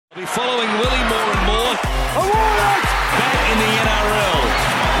Following Willie more and more. Back in the NRL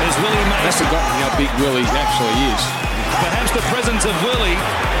is Willie Mason. I've forgotten how big Willie actually is. Perhaps the presence of Willie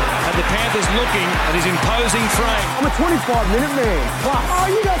had the Panthers looking at his imposing frame. I'm a 25-minute man. Oh,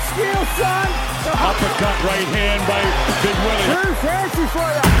 you got skill, son. Uppercut right hand by Big Willie. Too fancy for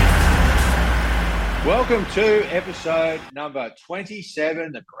you. Welcome to episode number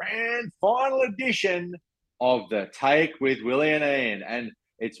 27, the grand final edition of The Take with Willie and Ian. And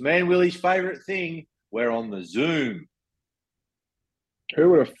it's me and Willie's favourite thing. We're on the Zoom. Who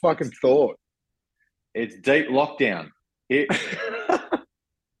would have fucking thought? It's deep lockdown. He's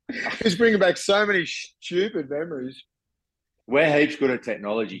bringing back so many stupid memories. We're heaps good at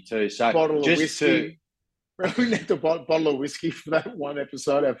technology too. So Bottle of just whiskey. We need the bottle of whiskey for that one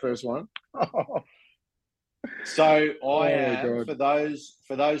episode, our first one. So I Oh, am,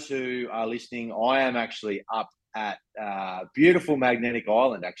 for those who are listening, I am actually up at beautiful Magnetic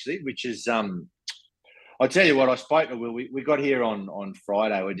Island, actually, which is I'll tell you what, I spoke to Will. We got here on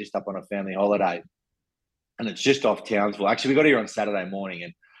Friday. We're just up on a family holiday, and it's just off Townsville. Actually, we got here on Saturday morning,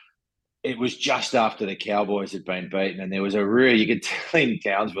 and it was just after the Cowboys had been beaten, and there was you could tell in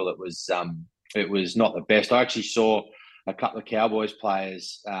Townsville it was not the best. I actually saw a couple of Cowboys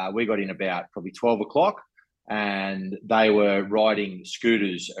players. We got in about probably 12 o'clock, and they were riding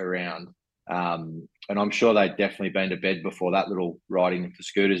scooters around. And I'm sure they'd definitely been to bed before that little riding the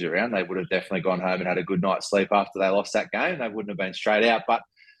scooters around. They would have definitely gone home and had a good night's sleep after they lost that game. They wouldn't have been straight out. But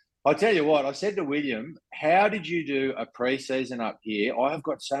I'll tell you what, I said to William, how did you do a pre-season up here? I have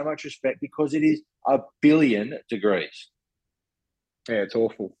got so much respect because it is 1 billion degrees. Yeah, it's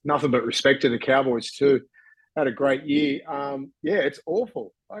awful. Nothing but respect to the Cowboys too. Had a great year. Yeah, it's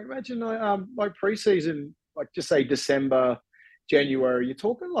awful. I imagine like pre-season, like just say December, January, you're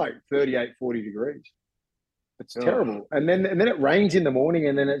talking like 38, 40 degrees. It's terrible. And then it rains in the morning,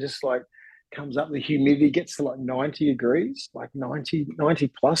 and then it just like comes up, the humidity gets to like 90 degrees, like 90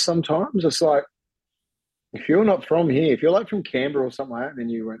 plus sometimes. It's like, if you're not from here, if you're like from Canberra or something like that, then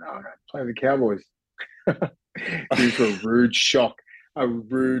you went, oh, play the Cowboys. Due to a rude shock.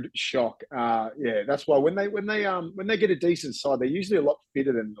 Yeah, that's why when they get a decent side, they're usually a lot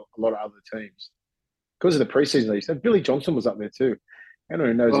fitter than a lot of other teams. Because of the preseason, they said Billy Johnson was up there too. Anyone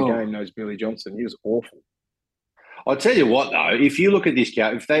who knows the game knows Billy Johnson. He was awful. I'll tell you what, though, if you look at this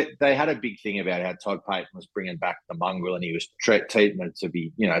game, if they had a big thing about how Todd Payten was bringing back the mongrel and he was treating it to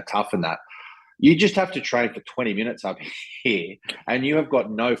be, tough and that, you just have to train for 20 minutes up here and you have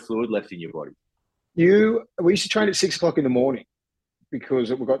got no fluid left in your body. We used to train at 6 o'clock in the morning because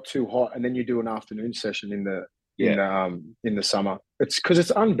it got too hot, and then you do an afternoon session in the summer. It's because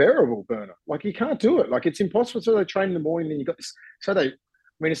it's unbearable, Burner. Like, you can't do it. Like, it's impossible. So they train in the morning, then you got this.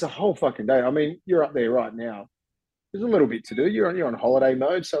 It's a whole fucking day. I mean, you're up there right now. There's a little bit to do. You're on holiday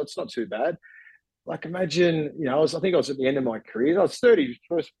mode, so it's not too bad. Like, imagine, I think I was at the end of my career. I was 30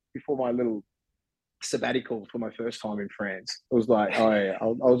 first before my little sabbatical for my first time in France. It was like, oh yeah,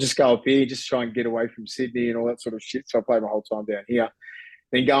 I'll just go up here, just try and get away from Sydney and all that sort of shit. So I played my whole time down here.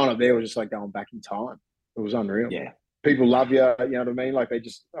 Then going up there was just like going back in time. It was unreal. Yeah. People love you, you know what I mean? Like,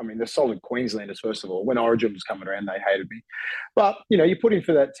 they're solid Queenslanders, first of all. When Origin was coming around, they hated me. But, you put in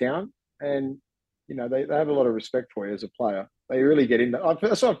for that town, and, they have a lot of respect for you as a player. They really get in there. I've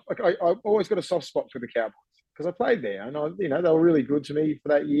always got a soft spot for the Cowboys because I played there, and, they were really good to me for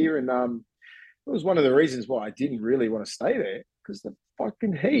that year. And it was one of the reasons why I didn't really want to stay there, because the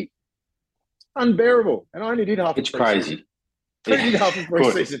fucking heat. Unbearable. And I only did half. It's crazy. I did half of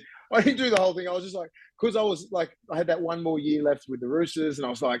pre-season. I didn't do the whole thing. I was just like, because I was like, I had that one more year left with the Roosters, and I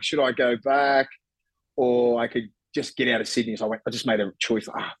was like, should I go back, or I could just get out of Sydney? So I just made a choice.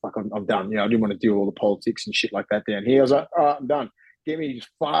 Fuck, I'm done. I didn't want to do all the politics and shit like that down here. I was like, all right, I'm done. Get me as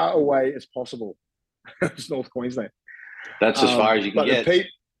far away as possible. It's North Queensland. That's as far as you can get.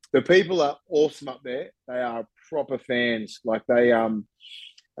 The people are awesome up there. They are proper fans. Like, they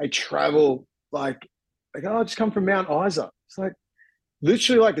travel like I just come from Mount Isa. It's like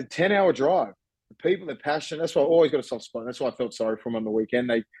literally like a 10-hour drive. The people, they're passionate. That's why I always got a soft spot. That's why I felt sorry for them on the weekend.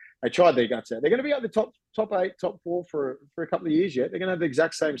 They tried their guts out. They're going to be at the top 8, top 4 for a couple of years yet. They're going to have the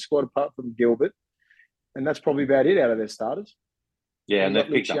exact same squad apart from Gilbert, and that's probably about it out of their starters. Yeah, and they've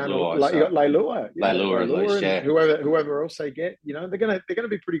picked up Luai. You got Leilua. Leilua at least, yeah. Whoever else they get, they're going to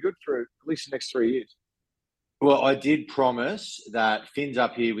be pretty good for at least the next 3 years. Well, I did promise that Finn's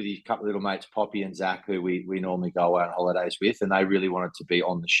up here with his couple of little mates, Poppy and Zach, who we normally go away on holidays with, and they really wanted to be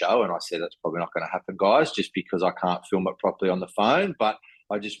on the show. And I said, that's probably not going to happen, guys, just because I can't film it properly on the phone. But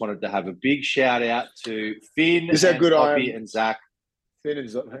I just wanted to have a big shout out to Finn and Poppy and Zach. Finn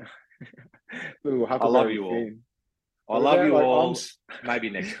is little I love you all. Finn. I love you like, all. Maybe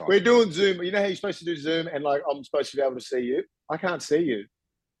next time. We're doing Zoom. You know how you're supposed to do Zoom, and like I'm supposed to be able to see you. I can't see you.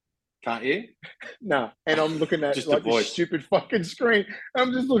 Can't you? No, and I'm looking at Just like the voice. this stupid fucking screen.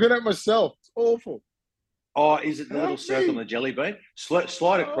 I'm just looking at myself. It's awful. Oh, is it the little Help circle me. on the jelly bean?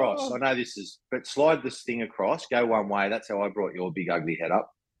 Slide across. Oh. I know this is, but slide this thing across. Go one way. That's how I brought your big ugly head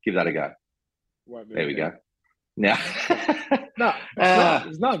up. Give that a go. There we go. Now, no,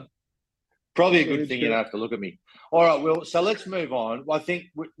 there's none. Probably a good thing you don't have to look at me. All right, Will. So let's move on. I think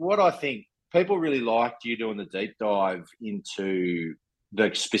people really liked you doing the deep dive into the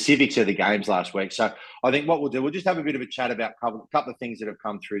specifics of the games last week. So I think what we'll do, we'll just have a bit of a chat about a couple of things that have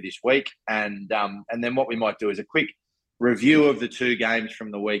come through this week, and then what we might do is a quick review of the two games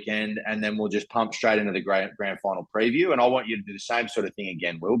from the weekend, and then we'll just pump straight into the grand final preview. And I want you to do the same sort of thing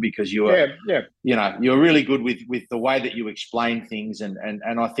again, Will, because you were, you're really good with the way that you explain things, and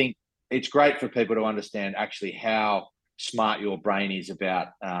I think it's great for people to understand actually how smart your brain is about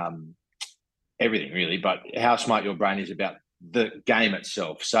everything, really, but how smart your brain is about the game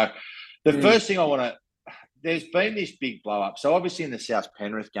itself. So the first thing there's been this big blow up. So obviously in the South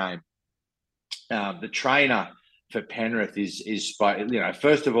Penrith game, the trainer for Penrith is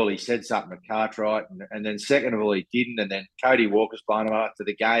first of all, he said something to Cartwright, and then second of all, he didn't. And then Cody Walker's blown him after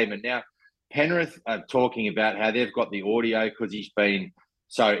the game. And now Penrith are talking about how they've got the audio because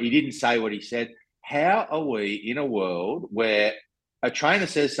so he didn't say what he said. How are we in a world where a trainer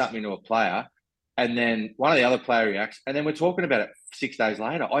says something to a player and then one of the other player reacts, and then we're talking about it 6 days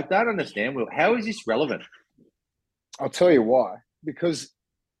later? I don't understand, Will. How is this relevant? I'll tell you why. Because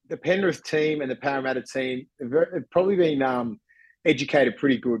the Penrith team and the Parramatta team have probably been educated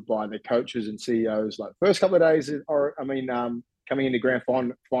pretty good by their coaches and CEOs. Like first couple of days, coming into grand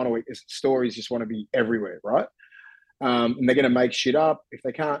final week, stories just want to be everywhere, right? And they're going to make shit up. If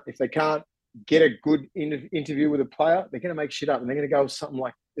they can't get a good interview with a player, they're going to make shit up, and they're going to go with something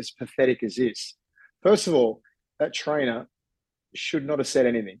like as pathetic as this. First of all, that trainer should not have said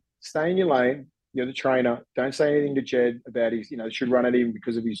anything. Stay in your lane. You're the trainer. Don't say anything to Jed about his, should run at him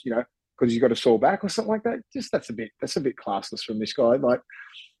because of his, because he's got a sore back or something like that. Just that's a bit classless from this guy. Like,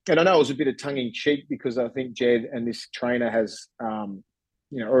 and I know it was a bit of tongue in cheek because I think Jed and this trainer has,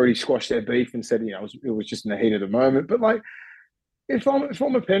 already squashed their beef and said, it was just in the heat of the moment. But like, if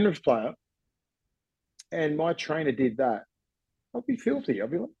I'm a Penrith player and my trainer did that, I'll be filthy. I'll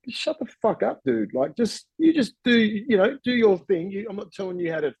be like, shut the fuck up, dude. Like, you just do your thing. I'm not telling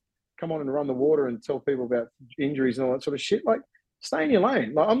you how to come on and run the water and tell people about injuries and all that sort of shit. Like, stay in your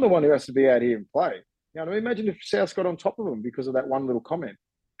lane. Like, I'm the one who has to be out here and play. You know what I mean? Imagine if South got on top of them because of that one little comment.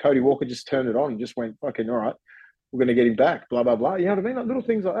 Cody Walker just turned it on and just went, fucking, all right, we're going to get him back, blah, blah, blah. You know what I mean? Like little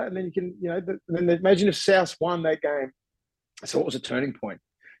things like that. And then you can, then imagine if South won that game. So what was a turning point?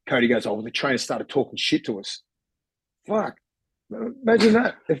 Cody goes, oh, well, the trainer started talking shit to us. Fuck. Imagine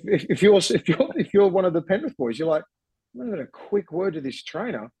that. If you're one of the Penrith boys, you're like, I'm going to a quick word to this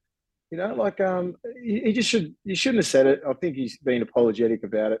trainer. You shouldn't have said it. I think he's been apologetic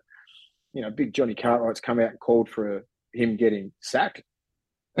about it. Big Johnny Cartwright's come out and called for him getting sacked.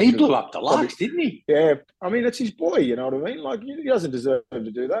 He blew up Deluxe, didn't he? Yeah. I mean, that's his boy, you know what I mean? Like, he doesn't deserve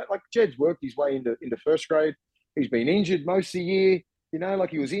to do that. Like, Jed's worked his way into first grade. He's been injured most of the year. Like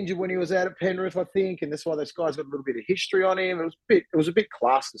he was injured when he was out at Penrith, I think, and that's why this guy's got a little bit of history on him. It was a bit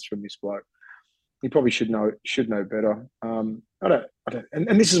classless from this bloke. He probably should know better. I don't.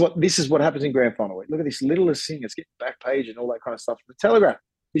 And this is what happens in grand final week. Look at this littlest thing. It's getting back page and all that kind of stuff. The Telegraph,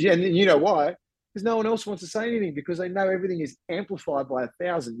 and you know why? Because no one else wants to say anything because they know everything is amplified by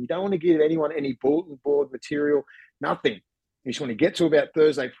 1,000. You don't want to give anyone any bulletin board material, nothing. You just want to get to about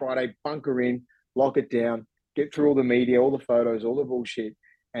Thursday, Friday, bunker in, lock it down, get through all the media, all the photos, all the bullshit,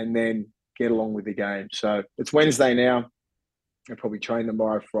 and then get along with the game. So it's Wednesday now. I'll probably train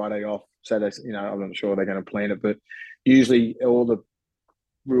tomorrow, Friday off. Saturday, I'm not sure they're going to plan it, but usually all the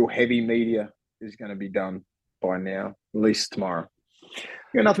real heavy media is going to be done by now, at least tomorrow.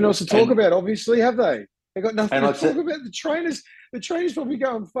 You got nothing else to talk about, obviously, have they? They got nothing to talk about. The trainers probably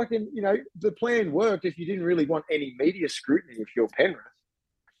going fucking, the plan worked if you didn't really want any media scrutiny if you're Penrith.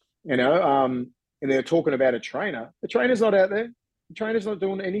 And they're talking about a trainer. The trainer's not out there. The trainer's not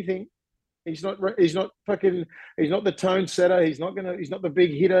doing anything. He's not the tone setter. He's not the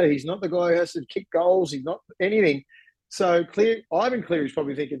big hitter. He's not the guy who has to kick goals. He's not anything. So Ivan Cleary's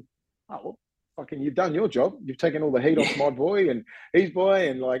probably thinking, oh, well, fucking, you've done your job. You've taken all the heat off my boy and his boy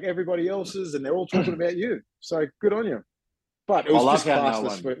and like everybody else's, and they're all talking about you. So good on you. But it was just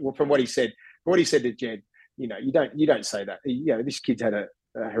classless from what he said. What he said to Jed, you don't say that. This kid's had a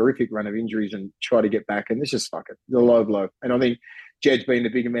horrific run of injuries and try to get back, and it's just fucking the low blow. And I think Jed's been the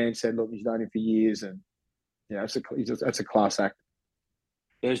bigger man, said, look, he's known him for years, and that's a class act.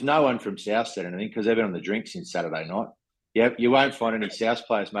 There's no one from South said anything because they've been on the drink since Saturday night. Yeah, you won't find any South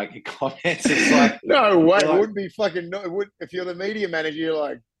players making comments. It's like no way. It wouldn't be fucking. No, it would. If you're the media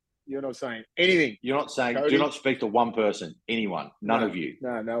manager, you're not saying anything. You're not saying. Cody, do not speak to one person. Anyone. None of you.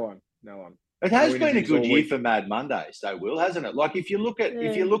 No one. It has been a good year for Mad Mondays, though, Will, hasn't it? Like if you look at,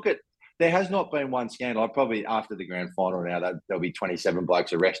 there has not been one scandal. Probably after the grand final now, there'll be 27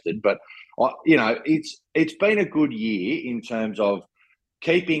 blokes arrested. But it's been a good year in terms of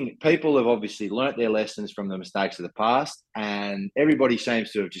keeping people have obviously learnt their lessons from the mistakes of the past, and everybody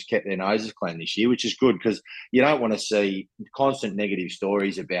seems to have just kept their noses clean this year, which is good because you don't want to see constant negative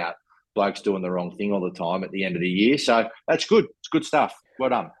stories about blokes doing the wrong thing all the time at the end of the year. So that's good. It's good stuff. Well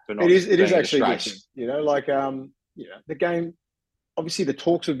done. It is actually good thing. The game. Obviously, the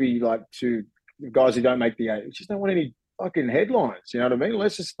talks would be like to the guys who don't make the 8. We just don't want any fucking headlines. You know what I mean?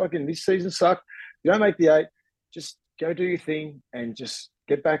 Let's just fucking this season suck. You don't make the 8. Just go do your thing and just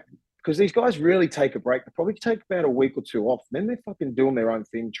get back, because these guys really take a break. They probably take about a week or two off. Then they're fucking doing their own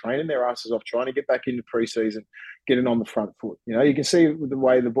thing, training their asses off, trying to get back into preseason, getting on the front foot. You know, you can see with the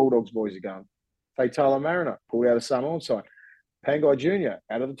way the Bulldogs boys are going. Fatala Mariner pulled out of Samoan side. Pangai Jr.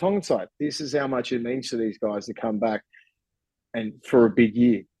 out of the Tongan side. This is how much it means to these guys to come back and for a big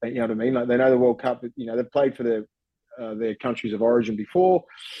year. You know what I mean? Like they know the World Cup. You know, they've played for their countries of origin before.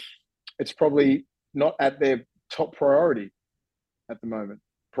 It's probably not at their top priority at the moment.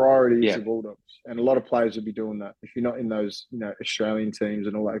 Priority is the Bulldogs, and a lot of players would be doing that if you're not in those, Australian teams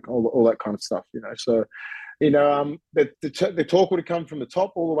and all that kind of stuff. So, the talk would have come from the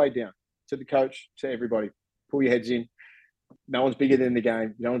top all the way down to the coach, to everybody. Pull your heads in. No one's bigger than the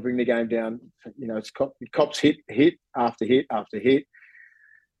game. You don't want to bring the game down. It's cops hit after hit after hit.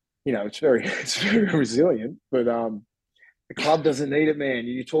 It's very resilient, but the club doesn't need it, man.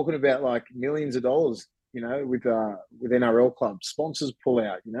 You're talking about like millions of dollars. With NRL clubs, sponsors pull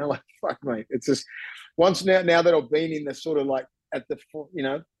out. Like fuck, mate. It's just once now that I've been in the sort of like at the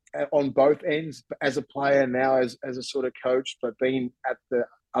on both ends as a player, now as a sort of coach, but being at the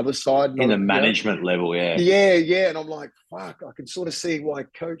other side in the management level, yeah, and I'm like, fuck, I can sort of see why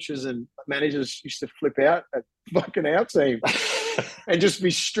coaches and managers used to flip out at fucking our team and just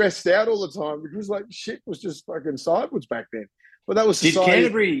be stressed out all the time because like shit was just fucking sideways back then. But that was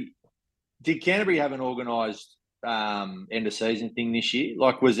society. Did Canterbury have an organised end of season thing this year?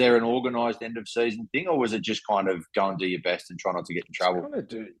 Like, was there an organised end of season thing, or was it just kind of go and do your best and try not to get in trouble?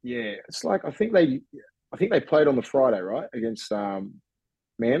 It's like I think they played on the Friday, right, against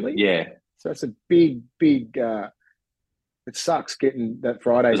Manly. Yeah. So that's a big. It sucks getting that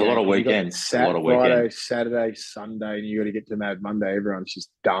Friday. There's a lot of weekends. Friday, Saturday, Sunday, and you got to get to Mad Monday. Everyone's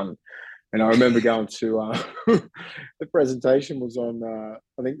just done. And I remember going to the presentation was on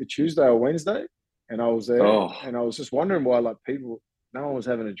I think the Tuesday or Wednesday, and I was there, and I was just wondering why no one was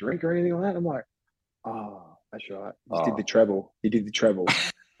having a drink or anything like that. I'm like, that's right, you did the treble.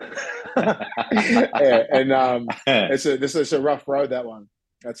 Yeah, and it's a rough road, that one.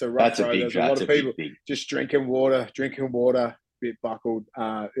 That's a rough road. There's a lot of people just drinking water, a bit buckled.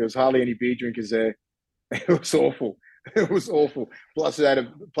 There was hardly any beer drinkers there. It was awful. It was awful. Plus, they've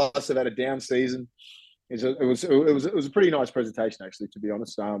had a down season. It was a pretty nice presentation, actually, to be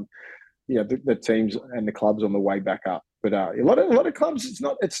honest. The teams and the clubs on the way back up, but a lot of clubs, it's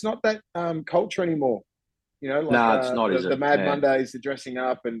not that culture anymore. No, it's not. The Mad Mondays, the dressing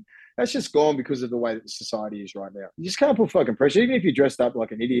up, and that's just gone because of the way that society is right now. You just can't put fucking pressure, even if you're dressed up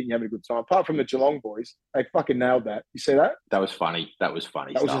like an idiot and you're having a good time. Apart from the Geelong boys, they fucking nailed that. You see that? That was funny. That was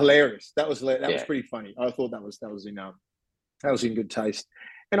hilarious. That was pretty funny. I thought that was in good taste,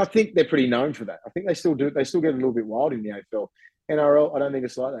 and I think they're pretty known for that. I think they still do. They still get a little bit wild in the AFL. NRL, I don't think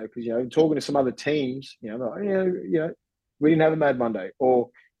it's like that because talking to some other teams, we didn't have a Mad Monday,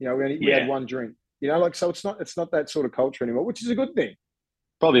 or we had one drink. So it's not that sort of culture anymore, which is a good thing.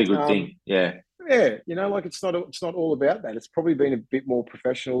 Probably a good thing, yeah. Yeah, it's not all about that. It's probably been a bit more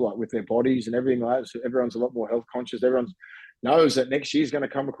professional, like with their bodies and everything like that. So everyone's a lot more health conscious. Everyone knows that next year's going to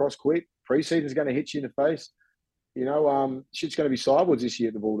come across quick. Pre-season's going to hit you in the face. Shit's going to be sideways this year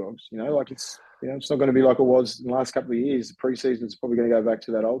at the Bulldogs. It's not going to be like it was in the last couple of years. The pre-season's probably going to go back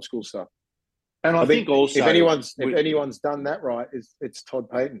to that old school stuff. And I think also, if anyone's done that right, it's Todd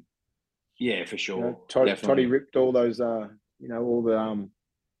Payten. Yeah, for sure. Toddy ripped all those, all the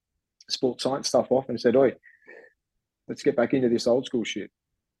sports science stuff off and said, "Oi, let's get back into this old school shit,"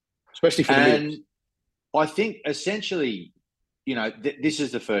 especially for the middles. I think essentially this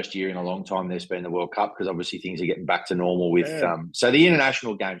is the first year in a long time there's been the World Cup, because obviously things are getting back to normal with so the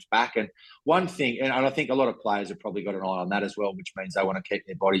international game's back. And one thing, and I think a lot of players have probably got an eye on that as well, which means they want to keep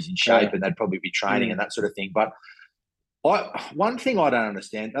their bodies in shape and they'd probably be training and that sort of thing. But one thing I don't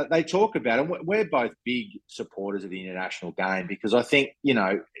understand, they talk about, and we're both big supporters of the international game, because I think,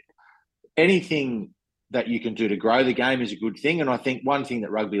 anything that you can do to grow the game is a good thing. And I think one thing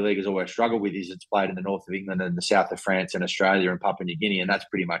that rugby league has always struggled with is it's played in the north of England and the south of France and Australia and Papua New Guinea, and that's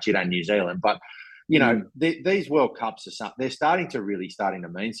pretty much it, and New Zealand. But, these World Cups are something, they're starting to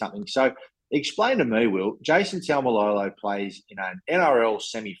mean something. So explain to me, Will, Jason Taumalolo plays in an NRL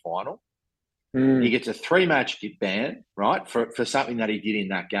semi-final. He gets a 3-match ban, right, for something that he did in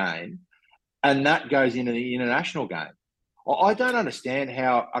that game, and that goes into the international game. I don't understand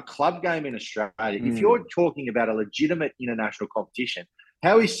how a club game in Australia, if you're talking about a legitimate international competition,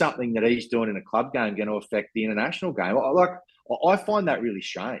 how is something that he's doing in a club game going to affect the international game? I find that really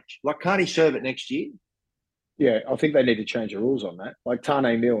strange. Like, can't he serve it next year? Yeah, I think they need to change the rules on that. Like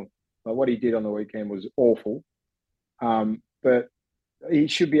Tane Milne, what he did on the weekend was awful. But he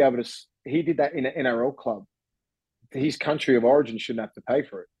should be able to. He did that in an NRL club. His country of origin shouldn't have to pay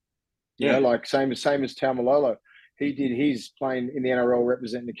for it. You know, like same as Taumalolo. He did his playing in the NRL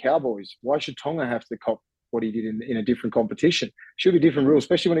representing the Cowboys. Why should Tonga have to cop what he did in a different competition? Should be different rules,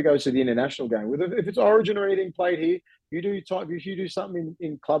 especially when it goes to the international game. If it's origin or anything played here, if you do something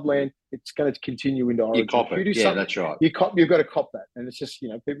in clubland, it's going to continue into origin. You cop it. Yeah, that's right. You've got to cop that. And it's just,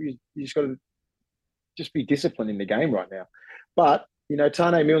 people, you just got to just be disciplined in the game right now. But,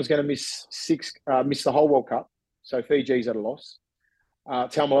 Tane Milne's going to miss the whole World Cup. So Fiji's at a loss.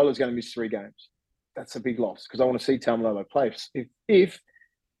 Taumalolo's going to miss 3 games. That's a big loss, because I want to see Taumalolo play. If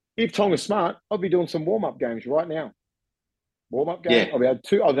Tonga's smart, I'll be doing some warm-up games right now. Warm-up games. Yeah.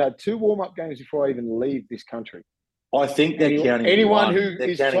 I've had 2 warm-up games before I even leave this country. I think they're counting anyone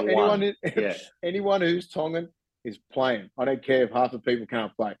one. Anyone who's Tongan is playing. I don't care if half the people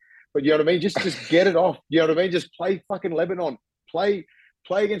can't play. But you know what I mean? Just get it off. You know what I mean? Just play fucking Lebanon. Play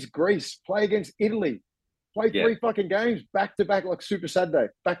against Greece. Play against Italy. Play 3 fucking games back to back, like Super Saturday.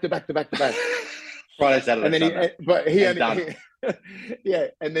 Back to back. Friday, Saturday, Sunday.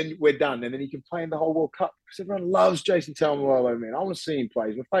 And then we're done. And then he can play in the whole World Cup, because everyone loves Jason Taumalolo, man. I want to see him play.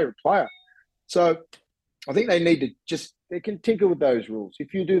 He's my favourite player. So I think they need to they can tinker with those rules.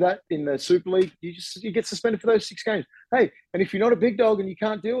 If you do that in the Super League, you get suspended for those 6 games. Hey, and if you're not a big dog and you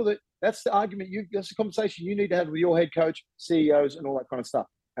can't deal with it, that's the argument. That's the conversation you need to have with your head coach, CEOs, and all that kind of stuff.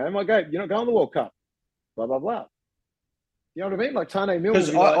 And oh my God, you're not going to the World Cup. Blah, blah, blah. You know what I mean? Like Tane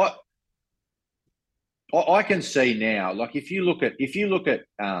Milne. I can see now, like if you look at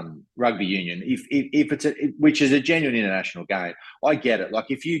rugby union, if it's which is a genuine international game, I get it. Like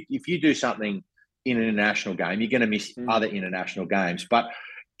if you do something in an international game, you're going to miss other international games. But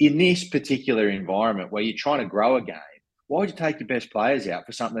in this particular environment where you're trying to grow a game, why would you take your best players out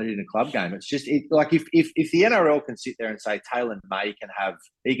for something that in a club game? It's just like if the NRL can sit there and say Taylor May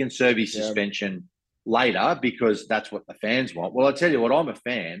can serve his suspension later because that's what the fans want. Well, I tell you what, I'm a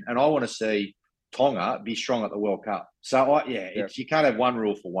fan and I want to see Tonga be strong at the World Cup. So you can't have one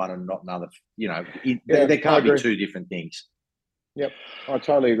rule for one and not another. There can't be 2 different things. Yep, I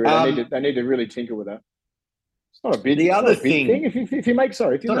totally agree. They need to really tinker with that. It's not a big. The other thing, if you make, it's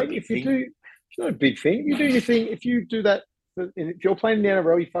not a big thing. You do your thing. If you do that, if you're playing in the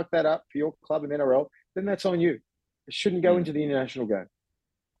NRL, you fuck that up for your club in the NRL, then that's on you. It shouldn't go into the international game.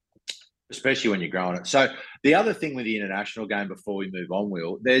 Especially when you're growing it. So the other thing with the international game before we move on,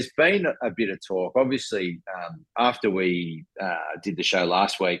 Will, there's been a bit of talk. Obviously, after we did the show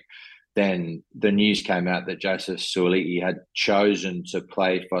last week, then the news came out that Joseph Suaalii had chosen to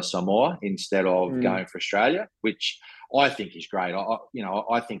play for Samoa instead of going for Australia, which I think is great.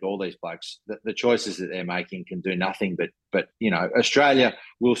 I think all these blokes, the choices that they're making can do nothing but Australia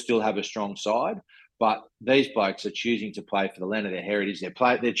will still have a strong side. But these blokes are choosing to play for the land of their heritage.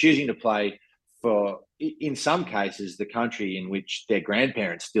 They're choosing to play for, in some cases, the country in which their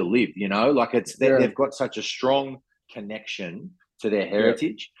grandparents still live. They've got such a strong connection to their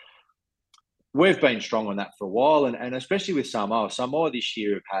heritage. We've been strong on that for a while, and especially with Samoa. Samoa this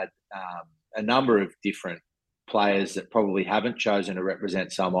year have had a number of different players that probably haven't chosen to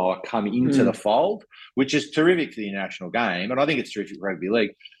represent Samoa come into the fold, which is terrific for the international game, and I think it's terrific for rugby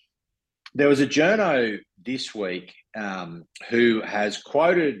league. There was a journo this week who has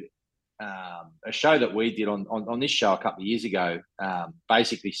quoted a show that we did on this show a couple of years ago,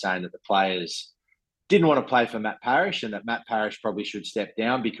 basically saying that the players didn't want to play for Matt Parrish and that Matt Parrish probably should step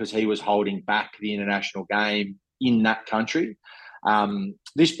down because he was holding back the international game in that country.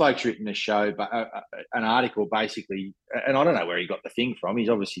 This bloke's written a show, but an article basically, and I don't know where he got the thing from. He's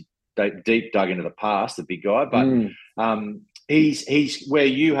obviously deep dug into the past, the big guy, but he's where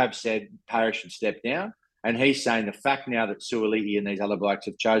you have said Parrish should step down, and he's saying the fact now that Suaalii and these other blokes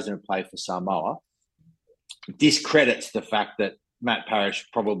have chosen to play for Samoa discredits the fact that Matt Parrish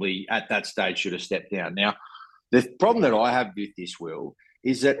probably at that stage should have stepped down. Now, the problem that I have with this, Will,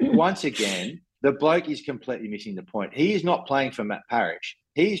 is that once again, the bloke is completely missing the point. He is not playing for Matt Parrish.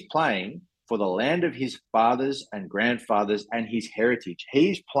 He's playing for the land of his fathers and grandfathers and his heritage.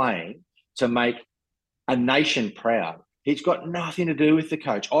 He's playing to make a nation proud. He's got nothing to do with the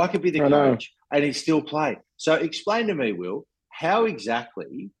coach. I could be the coach and he'd still play. So explain to me, Will, how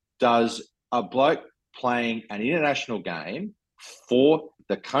exactly does a bloke playing an international game for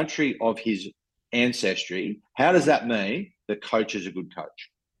the country of his ancestry, how does that mean the coach is a good coach?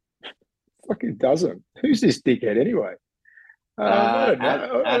 Fucking doesn't. Who's this dickhead anyway? I don't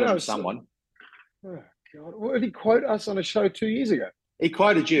know. Adam, someone. Oh, God. What did he quote us on a show 2 years ago? He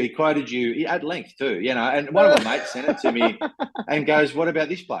quoted you at length too, you know, and one of my mates sent it to me and goes, what about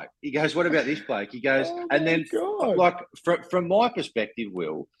this bloke? He goes, what about this bloke? He goes, and then like from my perspective,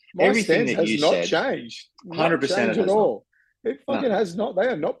 Will, my everything that has you not said, changed. 100% at all. It fucking has not. They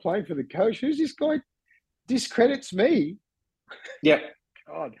are not playing for the coach. Who's this guy? Discredits me. Yep.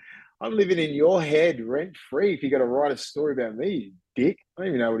 God, I'm living in your head rent free. If you got to write a story about me, you dick. I don't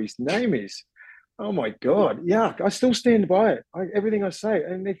even know what his name is. Oh my God, yuck! I still stand by it. Everything I say.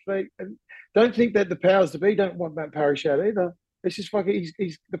 And if they don't think that the powers to be don't want Matt Parrish out either, it's just fucking.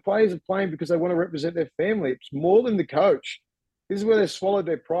 The players are playing because they want to represent their family. It's more than the coach. This is where they've swallowed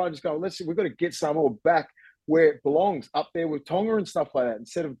their pride and just go, we've got to get Samoa back where it belongs, up there with Tonga and stuff like that,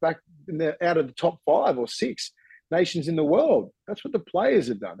 instead of back out of the top 5 or 6 nations in the world. That's what the players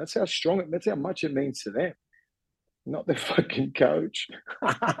have done. That's how strong that's how much it means to them. Not the fucking coach.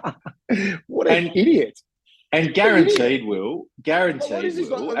 What an idiot. And guaranteed, Will. Guaranteed,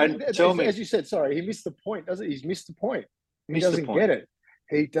 Will. And tell me. As you said, sorry, he missed the point, doesn't he? He's missed the point. He doesn't get it.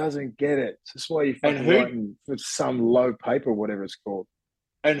 He doesn't get it. That's why you fucking writing for some low paper, whatever it's called.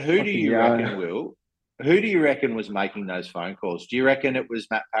 And who do you reckon, Will? Who do you reckon was making those phone calls? Do you reckon it was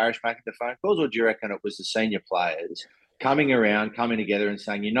Matt Parrish making the phone calls, or do you reckon it was the senior players coming together and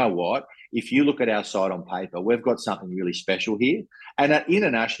saying, you know what, if you look at our side on paper, we've got something really special here. And at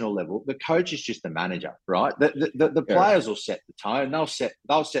international level, the coach is just the manager, right? The players will set the tone. They'll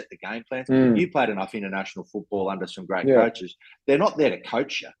set the game plans. You played enough international football under some great coaches. They're not there to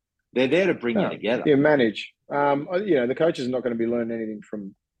coach you. They're there to bring you together. Yeah, manage. The coaches are not going to be learning anything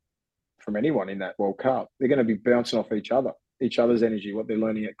from anyone in that World Cup. They're going to be bouncing off each other's energy, what they're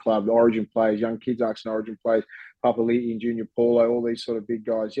learning at club, the Origin players, young kids asking Origin players, Papali'i and Junior Paulo, all these sort of big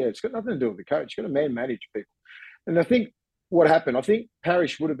guys. Yeah, it's got nothing to do with the coach. It's got to manage people. And I think what happened, I think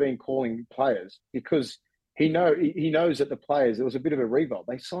Parrish would have been calling players because he knows that the players, there was a bit of a revolt.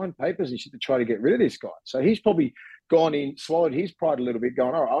 They signed papers and shit to try to get rid of this guy. So he's probably gone in, swallowed his pride a little bit,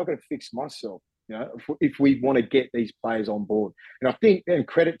 going, all right, I've got to fix myself. You know, if we want to get these players on board. And I think, and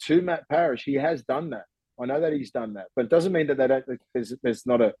credit to Matt Parrish, he has done that. I know that he's done that, but it doesn't mean that there's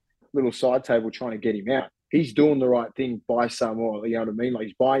not a little side table trying to get him out. He's doing the right thing by Samoa. You know what I mean? Like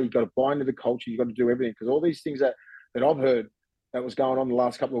you got to buy into the culture. You got to do everything because all these things that I've heard that was going on the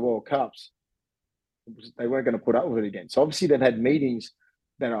last couple of World Cups, they weren't going to put up with it again. So obviously they've had meetings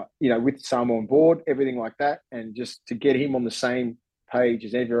that are, with Samoa on board, everything like that, and just to get him on the same page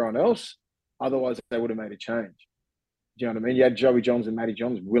as everyone else. Otherwise, they would have made a change. Do you know what I mean? You had Joey Johns and Matty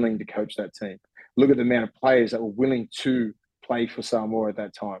Johns willing to coach that team. Look at the amount of players that were willing to play for Samoa at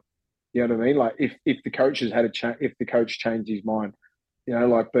that time. You know what I mean? Like if the coaches had if the coach changed his mind,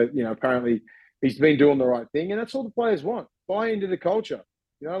 apparently he's been doing the right thing, and that's all the players want. Buy into the culture.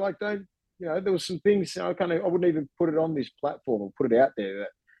 There was some things I wouldn't even put it on this platform or put it out there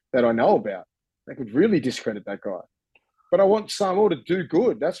that I know about. They could really discredit that guy. But I want Samoa to do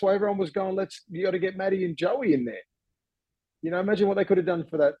good. That's why everyone was going, you got to get Matty and Joey in there. Imagine what they could have done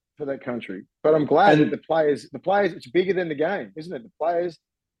for that country. But I'm glad that the players, it's bigger than the game, isn't it? The players,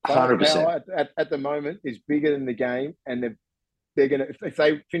 100% at the moment is bigger than the game. And they're going to, if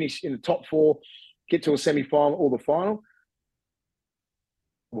they finish in the top 4, get to a semi-final or the final,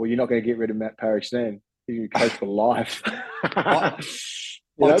 well, you're not going to get rid of Matt Parrish then. He's going to coach for life.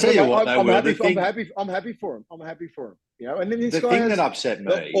 I'll tell you what, I'm happy for him. I'm happy for him. And then this guy thing that upset me,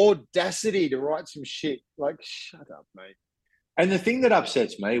 the audacity to write some shit. Like, shut up, mate. And the thing that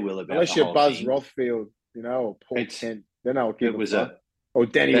upsets me, Will, about unless you're Buzz Rothfield, or Paul Kent, then I'll give or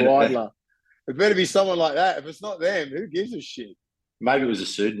Danny Weidler. It better be someone like that. If it's not them, who gives a shit? Maybe it was a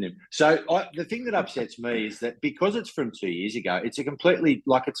pseudonym. So the thing that upsets me is that because it's from 2 years ago, it's a completely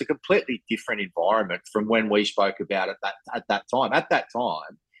different environment from when we spoke about it at that time. At that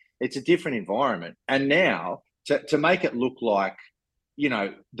time, it's a different environment. And now to make it look like,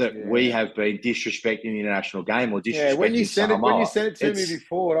 that we have been disrespecting the international game or disrespecting when you sent it to me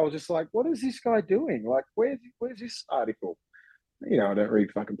before, I was just like, what is this guy doing? Like, where's this article? I don't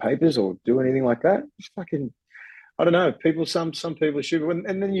read fucking papers or do anything like that. Just fucking, I don't know. Some people should,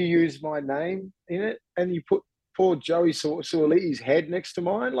 and then you use my name in it, and you put poor Joey Suolii's head next to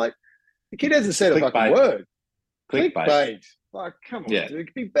mine. Like, the kid hasn't said a fucking word. Clickbait. Like, come on, dude.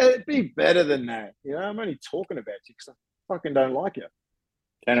 Be better than that. I'm only talking about you because I fucking don't like you.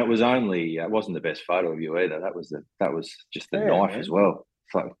 And it was only, it wasn't the best photo of you either. That was just the knife as well.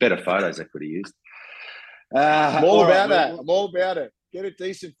 Better photos I could have used. I'm all about that. I'm all about it. Get a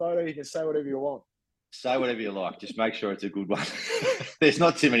decent photo. You can say whatever you want. Say whatever you like. Just make sure it's a good one. There's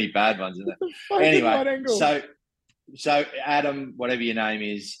not too many bad ones in there. Anyway, so Adam, whatever your name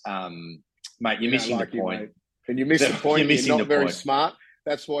is, mate, you're missing the point. Mate. And you're missing the point. You're not very smart.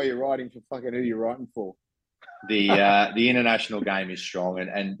 That's why you're writing for fucking who you're writing for. The international game is strong,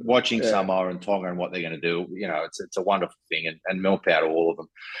 and watching Samoa and Tonga and what they're going to do, it's a wonderful thing, and milk out all of them.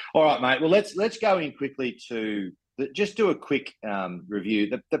 All right, mate. Well, let's go in quickly to just do a quick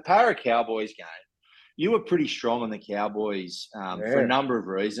review. The Para Cowboys game. You were pretty strong on the Cowboys for a number of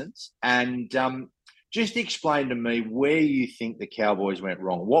reasons, and just explain to me where you think the Cowboys went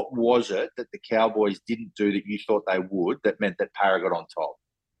wrong. What was it that the Cowboys didn't do that you thought they would that meant that Para got on top?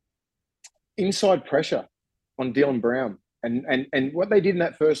 Inside pressure on Dylan Brown. And what they did in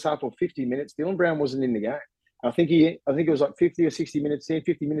that first half or 50 minutes, Dylan Brown wasn't in the game. I think it was like 50 or 60 minutes in,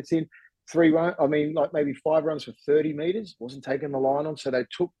 50 minutes in, maybe 5 runs for 30 meters, wasn't taking the line on. So they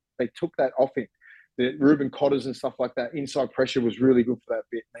took that off him. The Ruben Cotters and stuff like that, inside pressure was really good for that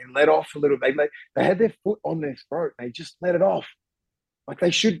bit. They let off a little. They had their foot on their throat. They just let it off. Like they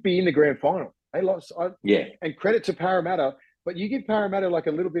should be in the grand final. They lost. And credit to Parramatta, but you give Parramatta like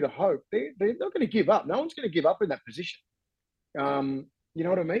a little bit of hope. They're not going to give up. No one's going to give up in that position. You know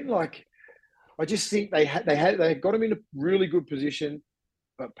what I mean? Like, I just think they got him in a really good position,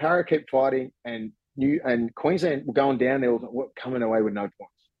 but Para kept fighting, and Queensland were going down there, coming away with no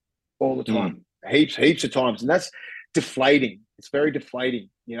points all the time. Heaps of times, and that's deflating. It's very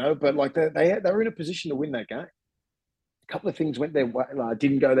deflating, But like they were in a position to win that game. A couple of things went their way,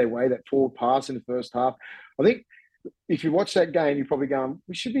 didn't go their way. That forward pass in the first half. I think if you watch that game, you're probably going,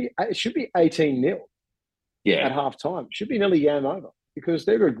 it should be 18-0. At half time, should be nearly game over because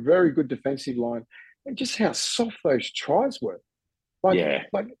they were a very good defensive line, and just how soft those tries were.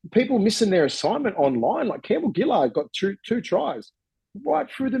 Like people missing their assignment online. Like Campbell Gillard got two tries right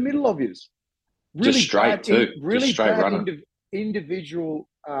through the middle of his. Really just straight too. Really just straight bad individual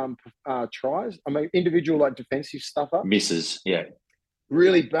tries. I mean, individual like defensive stuff up. Misses, yeah.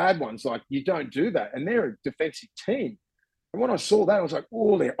 Really bad ones. Like you don't do that, and they're a defensive team. And when I saw that, I was like,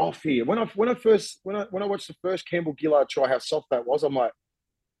 "Oh, they're off here." When I watched the first Campbell Gillard try, how soft that was, I'm like,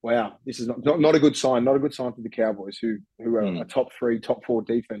 "Wow, this is not a good sign. Not a good sign for the Cowboys, who are a top 3, top 4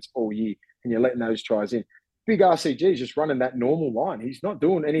 defense all year, and you're letting those tries in." Big RCG is just running that normal line. He's not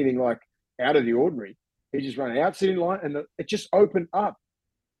doing anything like out of the ordinary. He just ran out sitting line, and it just opened up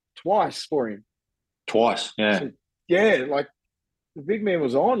twice for him. Twice, yeah. So, like the big man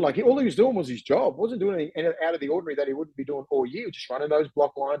was on. Like all he was doing was his job. Wasn't doing anything out of the ordinary that he wouldn't be doing all year. Just running those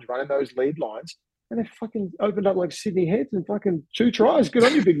block lines, running those lead lines, and they fucking opened up like Sydney Heads and fucking 2 tries. Good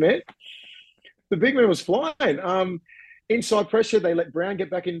on you, big man. The big man was flying. Inside pressure, they let Brown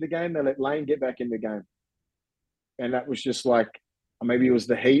get back into the game. They let Lane get back in the game, and that was just like. Maybe it was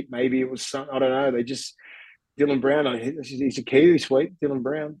the heat. Maybe it was some. I don't know. They just Dylan Brown. He's a key this week. Dylan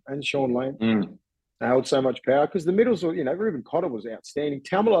Brown and Sean Lane. They held so much power because the middles were. Ruben Cotter was outstanding.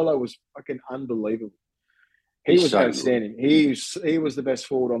 Taumalolo was fucking unbelievable. He was so outstanding. Good. He was the best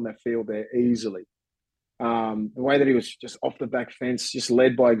forward on that field there easily. The way that he was just off the back fence, just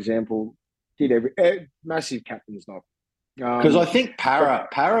led by example. Did massive captain's knock. Because I think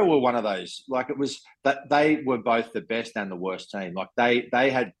Para were one of those. Like it was that they were both the best and the worst team. Like they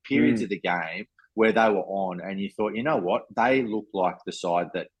had periods of the game where they were on, and you thought, you know what, they look like the side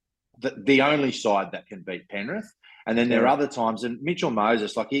the only side that can beat Penrith. And then there are other times, and Mitchell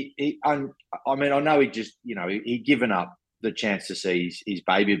Moses, like I know he just he'd given up the chance to see his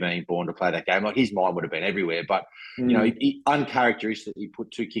baby being born to play that game. Like his mind would have been everywhere, but he uncharacteristically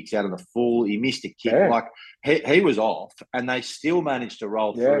put 2 kicks out on the full. He missed a kick. Yeah. Like he was off, and they still managed to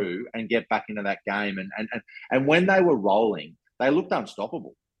roll through and get back into that game. And when they were rolling, they looked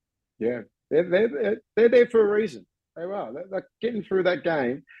unstoppable. Yeah, they're there for a reason. They were. They're getting through that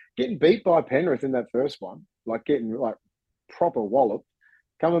game, getting beat by Penrith in that first one, like getting like proper wallop.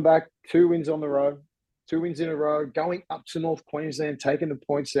 Coming back, 2 wins on the road, 2 wins in a row, going up to North Queensland, taking the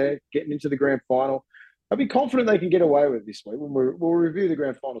points there, getting into the grand final. I'd be confident they can get away with it this week. We'll review the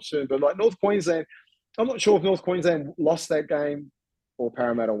grand final soon. But like North Queensland, I'm not sure if North Queensland lost that game or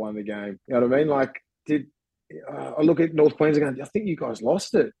Parramatta won the game. You know what I mean? Like, I look at North Queensland going, I think you guys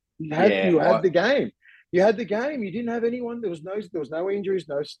lost it. You had the game. You had the game. You didn't have anyone. There was no injuries,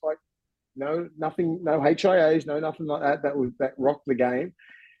 nothing, no HIAs, no nothing like that. That rocked the game,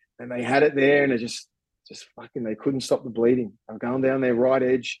 and they had it there, and it just fucking they couldn't stop the bleeding. I'm going down their right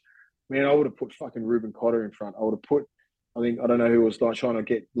edge. Man, I would have put fucking Ruben Cotter in front. I would have put, I don't know who was like trying to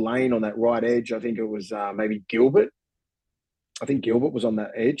get Lane on that right edge. I think it was maybe Gilbert. I think Gilbert was on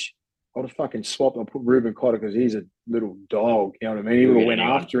that edge. I would have fucking swapped and put Ruben Cotter because he's a little dog. You know what I mean? He would have went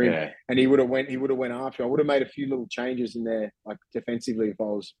after him, and he would have went after him. I would have made a few little changes in there, like defensively, if I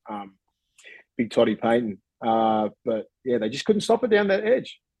was Big Toddy Payton. But yeah, they just couldn't stop it down that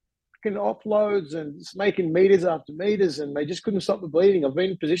edge. Fucking offloads and just making meters after meters, and they just couldn't stop the bleeding. I've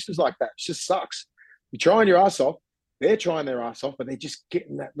been in positions like that. It just sucks. You're trying your ass off. They're trying their ass off, but they're just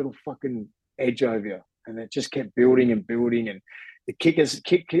getting that little fucking edge over you, and it just kept building and building and. The kick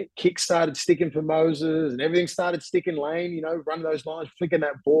started sticking for Moses, and everything started sticking lane, you know, running those lines, flicking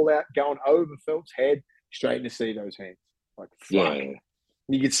that ball out, going over Felt's head, straight into see those hands. Like, fuck. Yeah.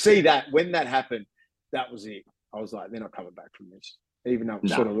 You could see that when that happened, that was it. I was like, they're not coming back from this. Even though it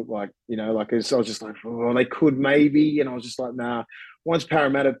sort of looked like, you know, like I was just like, oh, they could maybe. And I was just like, nah. Once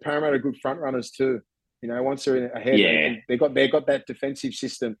Parramatta are good front runners too. You know, once they're ahead, they got that defensive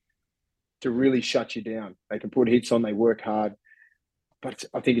system to really shut you down. They can put hits on, they work hard. But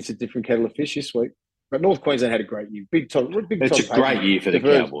I think it's a different kettle of fish this week. But North Queensland had a great year. It's a great year for the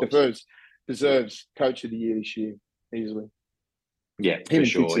Cowboys. Deserves Coach of the Year this year, easily. Yeah, for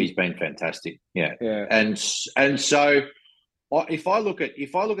sure. He's been fantastic. Yeah. And so if I look at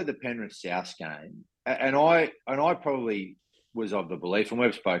the Penrith South game, and I probably was of the belief, and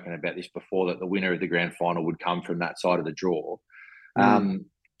we've spoken about this before, that the winner of the grand final would come from that side of the draw.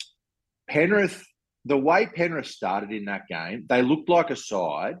 Penrith. The way Penrith started in that game, they looked like a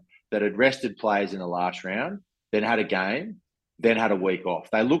side that had rested players in the last round, then had a game, then had a week off.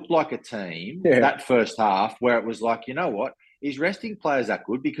 They looked like a team that first half where it was like, you know what, is resting players that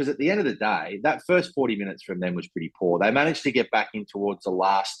good? Because at the end of the day, that first 40 minutes from them was pretty poor. They managed to get back in towards the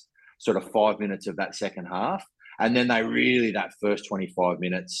last sort of 5 minutes of that second half. And then that first 25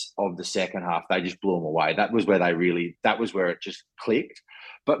 minutes of the second half, they just blew them away. That was where it just clicked.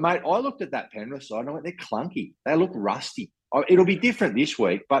 But, mate, I looked at that Penrith side and I went, they're clunky. They look rusty. It'll be different this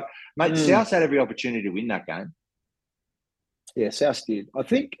week. But, mate, South had every opportunity to win that game. Yeah, South did. I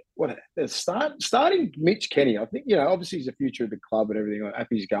think starting Mitch Kenny, I think, you know, obviously he's the future of the club and everything. Like,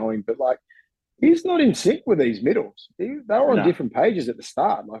 Appy's going. But, like, he's not in sync with these middles. They were on different pages at the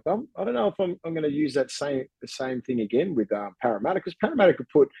start. Like, I don't know if I'm going to use the same thing again with Parramatta, because Parramatta could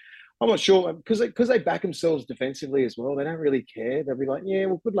put – I'm not sure, because they back themselves defensively as well. They don't really care. They'll be like, yeah,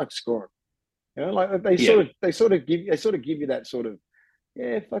 well, good luck scoring. You know, like they sort of give you that sort of,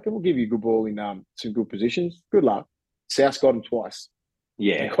 yeah, fucking, we'll give you a good ball in some good positions. Good luck. South's got them twice.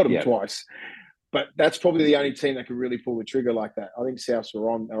 Yeah, they got them twice. But that's probably the only team that could really pull the trigger like that. I think Souths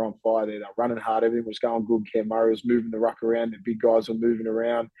they're on fire there. They're running hard. Everything was going good. Cam Murray was moving the ruck around. The big guys were moving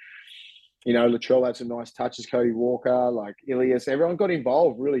around. You know, Latrell had some nice touches, Cody Walker, like Ilias. Everyone got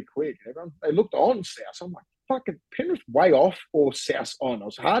involved really quick. They looked on South. So I'm like, fucking Penrith way off or South on. It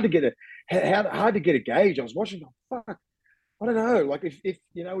was hard to get a gauge. I was watching, fuck, I don't know. Like if it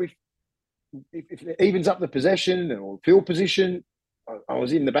evens up the possession or field position, I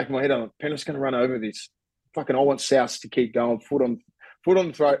was in the back of my head, I'm like, Penrith's going to run over this. Fucking, I want South to keep going, foot on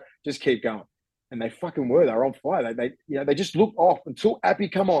the throat, just keep going. And they fucking were. They were on fire. They just looked off until Appy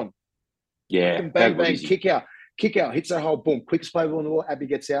come on. Yeah, bang, kick out, hits that hole, boom, quickest play ball on the wall, Appy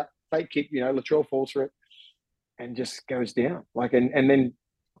gets out, fake kick, you know, Latrell falls for it and just goes down. Like, and then,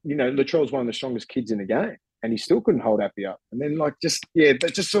 you know, Latrell's one of the strongest kids in the game and he still couldn't hold Appy up. And then, like,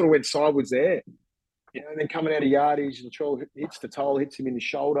 that just sort of went sideways there. You know, and then coming out of yardage, Latrell hits the toll, hits him in the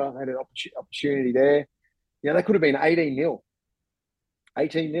shoulder, had an opportunity there. You know, that could have been 18-0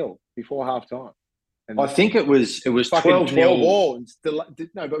 before halftime. I think it was 12-0 all.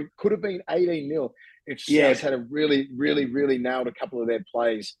 No, but it could have been 18-0 if South had a really, really, really nailed a couple of their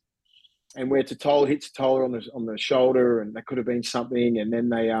plays. And where Totola hits Totola on the shoulder, and that could have been something. And then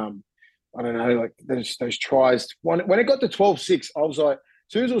they, I don't know, like those tries. When it got to 12-6, I was like, as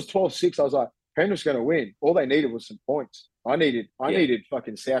soon as it was 12-6, I was like, Penrith's going to win. All they needed was some points. I needed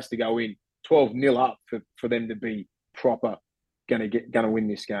fucking South to go in 12-0 up for them to be proper going to win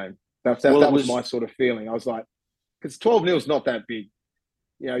this game. That was my sort of feeling. I was like, because 12-0 is not that big,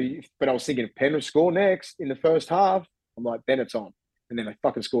 but I was thinking if Penrith score next in the first half, I'm like, then it's on. And then they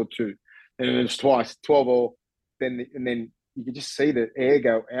fucking scored 2. And then it was twice, 12-all. And then you could just see the air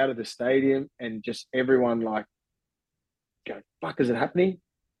go out of the stadium and just everyone like go, fuck, is it happening?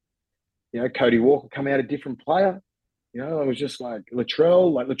 Cody Walker come out a different player. I was just like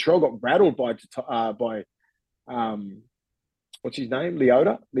Latrell got rattled by what's his name?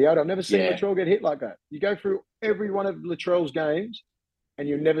 Leota. I've never seen Latrell get hit like that. You go through every one of Latrell's games and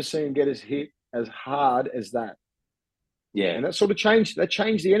you've never seen him get hit as hard as that. Yeah. And that sort of changed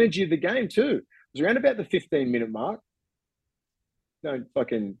the energy of the game too. It was around about the 15-minute mark. Don't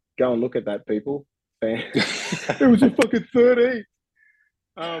fucking go and look at that, people. It was a fucking 13.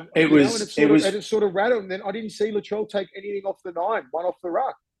 It sort of rattled. And then I didn't see Latrell take anything off the 9, one off the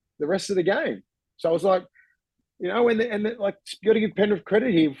ruck, the rest of the game. So I was like, like, you got to give Penrith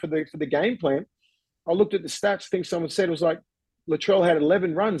credit here for the game plan. I looked at the stats. I think someone said it was like Latrell had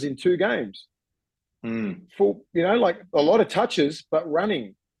 11 runs in 2 games. Full, like a lot of touches, but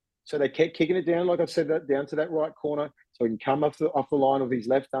running. So they kept kicking it down, like I said, that down to that right corner, so he can come off the line with his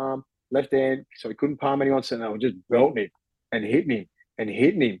left arm, left hand, so he couldn't palm anyone. So they were just belting him and hitting him and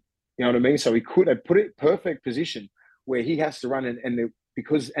hitting him. You know what I mean? So they put it perfect position where he has to run, and they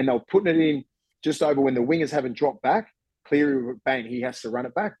were putting it in just over when the wingers haven't dropped back. Cleary, bang, he has to run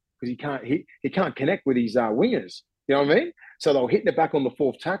it back because he can't connect with his wingers. You know what I mean? So they were hitting it back on the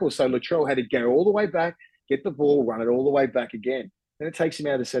 4th tackle. So Latrell had to go all the way back, get the ball, run it all the way back again. And it takes him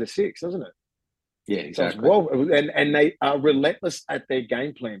out of the set of 6, doesn't it? Yeah, exactly. So and they are relentless at their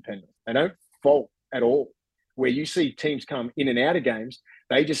game plan, Penrith. They don't fault at all. Where you see teams come in and out of games,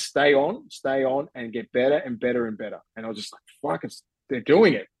 they just stay on, and get better and better and better. And I was just like, fuck, they're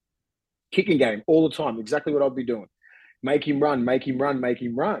doing it. Kicking game all the time, exactly what I'd be doing. Make him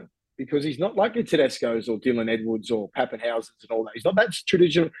run. Because he's not like the Tedesco's or Dylan Edwards or Pappenhausen's and all that. He's not that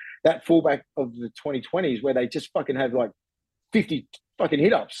traditional, that fullback of the 2020s where they just fucking have like 50 fucking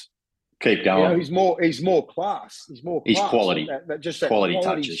hit-ups. Keep going. He's more class. He's quality. That quality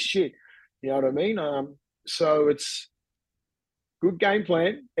touches. Shit. You know what I mean? So it's good game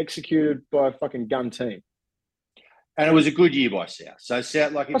plan executed by a fucking gun team. And it was a good year by South. So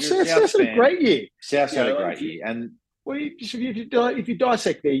South, like if you're a South fan, had a great year. South's had a great year. And well, if you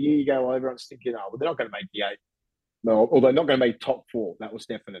dissect their year, you go, well, everyone's thinking, they're not going to make the 8. No, or they're not going to make top 4. That was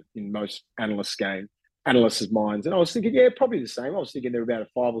definite in most analysts' minds. And I was thinking, probably the same. I was thinking they're about a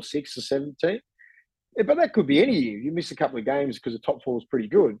 5 or 6 or 7 team. Yeah, but that could be any year. You miss a couple of games because the top 4 was pretty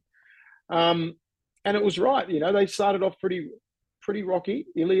good. And it was right. They started off pretty rocky.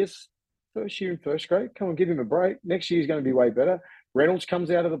 Ilias, first year in first grade. Come on, give him a break. Next year's going to be way better. Reynolds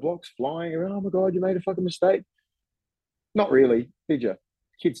comes out of the blocks flying. Oh, my God, you made a fucking mistake. Not really, did you?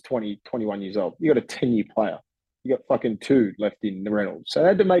 Kid's 20, 21 years old. You got a 10-year player. You got fucking 2 left in the Reynolds. So they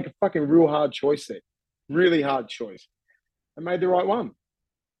had to make a fucking real hard choice there. Really hard choice. And made the right one.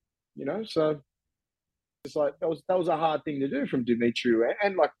 So it's like that was a hard thing to do from Demetriou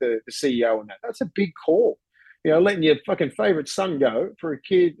and like the CEO and that. That's a big call. Letting your fucking favourite son go for a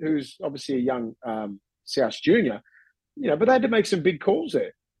kid who's obviously a young South junior. But they had to make some big calls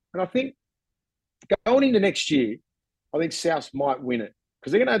there. And I think going into next year, I think South might win it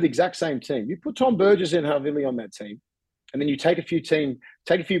because they're going to have the exact same team. You put Tom Burgess and Havili on that team, and then you take a few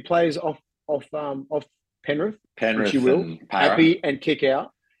players off Penrith, which you will, Happy and kick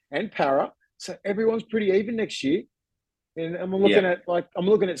out, and Para. So everyone's pretty even next year. And I'm looking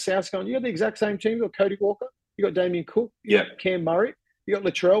at South going, you got the exact same team. You got Cody Walker, you got Damien Cook, you got Cam Murray, you got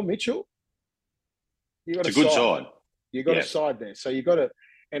Latrell Mitchell. It's a good side. You got a side there, so you got to.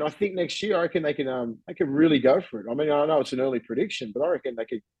 And I think next year, I reckon they can really go for it. I mean, I know it's an early prediction, but I reckon they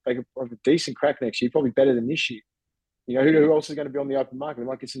could have a decent crack next year, probably better than this year. Who else is going to be on the open market? They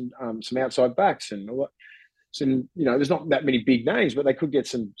might get some outside backs and all that. Some, there's not that many big names, but they could get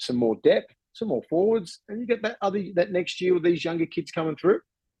some more depth, some more forwards, and you get that next year with these younger kids coming through.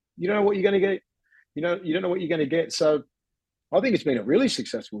 You don't know what you're going to get. You don't know what you're going to get. So I think it's been a really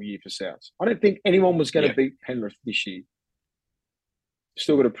successful year for South. I don't think anyone was going to beat Penrith this year.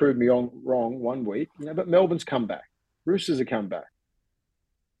 Still got to prove me wrong one week, but Melbourne's come back. Roosters have come back.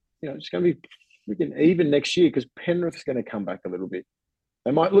 It's going to be freaking even next year because Penrith's going to come back a little bit.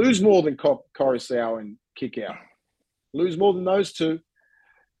 They might lose more than Coruscant and kick out. Lose more than those two,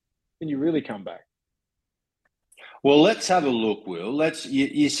 and you really come back. Well, let's have a look, Will.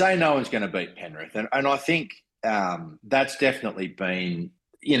 You say no one's going to beat Penrith, and I think that's definitely been,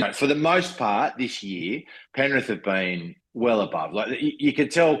 for the most part this year, Penrith have been well above. Like you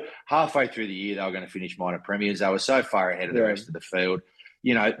could tell halfway through the year they were going to finish minor premiers. They were so far ahead of the rest of the field.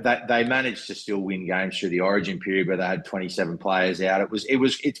 You know, they managed to still win games through the Origin period where they had 27 players out.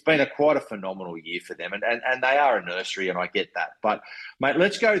 It's been quite a phenomenal year for them, and they are a nursery, and I get that. But mate,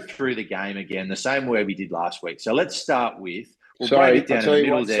 let's go through the game again, the same way we did last week. So let's start with break it down to the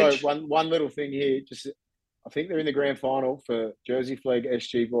middle edge. So one little thing here, I think they're in the grand final for Jersey Flegg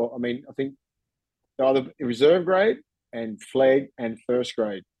SG. Well, I mean, I think they're either reserve grade and Flegg and first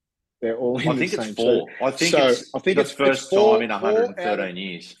grade. They're all in the same. It's four. I think it's first time in 113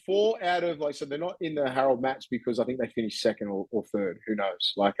 years. 4 out of so they're not in the Harold Matts because I think they finished second or third. Who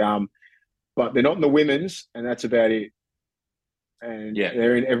knows? But they're not in the women's, and that's about it. And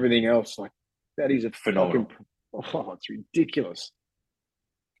they're in everything else. Like that is a phenomenal. It's ridiculous.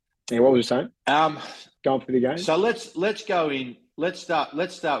 Yeah, what was you saying? Going for the game. So let's go in. Let's start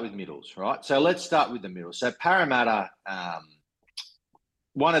with middles, right? So let's start with the middle. So Parramatta.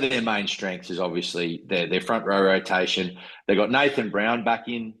 One of their main strengths is obviously their front row rotation. They got Nathan Brown back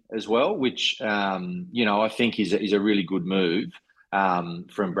in as well, which I think is a really good move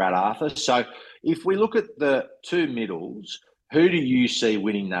from Brad Arthur. So if we look at the two middles, who do you see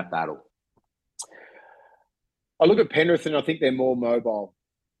winning that battle? I look at Penrith and I think they're more mobile.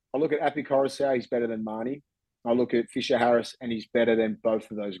 I look at Api Coruscant, he's better than Marnie. I look at Fisher Harris and he's better than both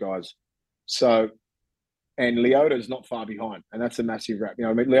of those guys. And Leota's not far behind, and that's a massive rap.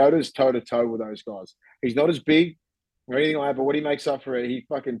 Leota's toe-to-toe with those guys. He's not as big or anything like that, but what he makes up for it, he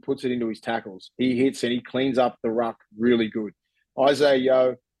fucking puts it into his tackles. He hits and he cleans up the ruck really good. Isaiah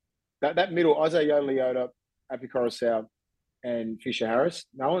Yeo, that middle, Isaiah Yeo, Leota, Api Coruscant, and Fisher Harris,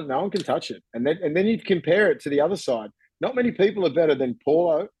 no one can touch it. And then you compare it to the other side. Not many people are better than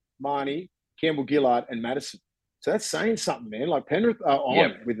Paulo, Marnie, Campbell Gillard, and Madison. So that's saying something, man. Like Penrith are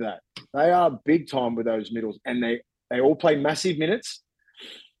on with that. They are big time with those middles, and they all play massive minutes,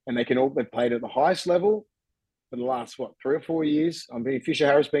 and they've played at the highest level for the last 3 or 4 years. I mean, Fisher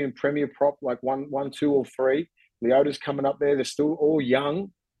Harris being premier prop like one, 2, or 3. Leota's coming up there. They're still all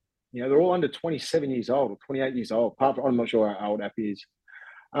young. They're all under 27 years old or 28 years old. Apart from, I'm not sure how old Appy is.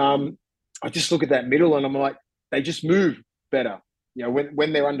 I just look at that middle, and I'm like, they just move better.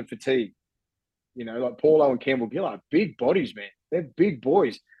 When they're under fatigue. Like Paulo and Campbell Gillard, big bodies, man. They're big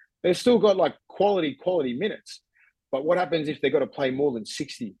boys. They've still got like quality minutes. But what happens if they've got to play more than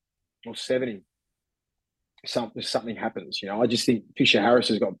 60 or 70? Something happens. I just think Fisher Harris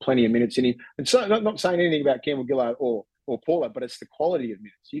has got plenty of minutes in him. And so, not saying anything about Campbell Gillard or Paulo, but it's the quality of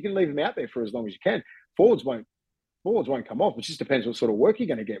minutes. You can leave them out there for as long as you can. Forwards won't come off. It just depends what sort of work you're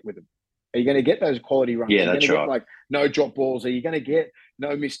going to get with them. Are you going to get those quality runs? Yeah, that's right. Like no drop balls? Are you going to get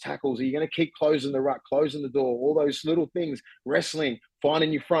no missed tackles? Are you going to keep closing the ruck, closing the door? All those little things, wrestling,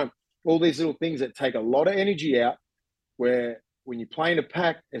 finding your front, all these little things that take a lot of energy out, where when you're playing a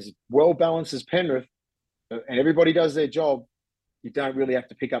pack as well-balanced as Penrith and everybody does their job, you don't really have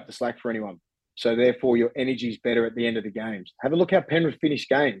to pick up the slack for anyone. So therefore, your energy is better at the end of the games. Have a look how Penrith finish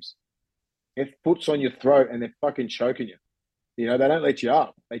games. Their foot's on your throat and they're fucking choking you. They don't let you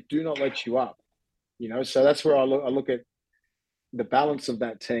up. They do not let you up. So that's where I look at the balance of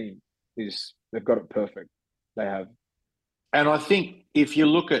that team. Is they've got it perfect. They have. And I think if you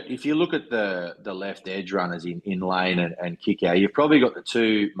look at the left edge runners in Lane and Kickout, you've probably got the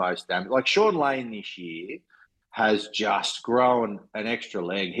two most damaged. Like Sean Lane this year has just grown an extra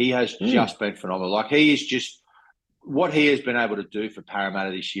leg. He has just been phenomenal. Like he is just what he has been able to do for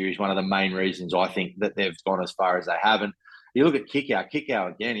Parramatta this year is one of the main reasons I think that they've gone as far as they have. And you look at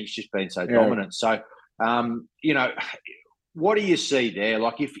Kickout again, he's just been so dominant. So, what do you see there?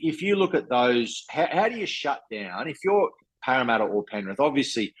 Like if you look at those, how do you shut down? If you're Parramatta or Penrith,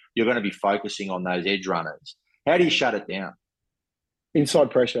 obviously you're going to be focusing on those edge runners. How do you shut it down? Inside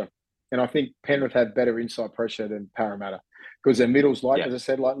pressure. And I think Penrith have better inside pressure than Parramatta because their middles, as I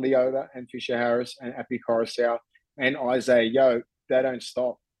said, like Leota and Fisher Harris and Api Coruscant and Isaiah Yeo, they don't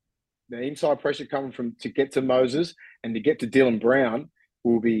stop. The inside pressure coming to get to Moses and to get to Dylan Brown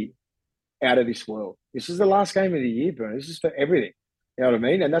will be out of this world. This is the last game of the year, Bern. This is for everything. You know what I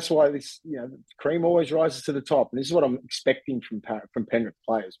mean? And that's why cream always rises to the top. And this is what I'm expecting from Penrith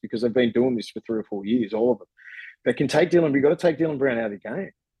players because they've been doing this for 3 or 4 years, all of them. They can take Dylan. You've got to take Dylan Brown out of the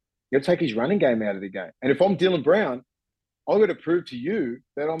game. You've got to take his running game out of the game. And if I'm Dylan Brown, I've got to prove to you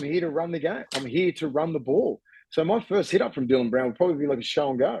that I'm here to run the game. I'm here to run the ball. So my first hit up from Dylan Brown would probably be like a show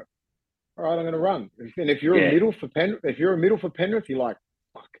and go. All right, I'm going to run. And if you're a middle for Penrith, you're like,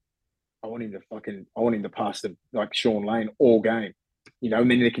 fuck, I want him to pass them like Sean Lane all game, and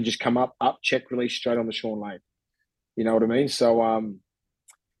then they can just come up, check, release straight on the Sean Lane. You know what I mean? So,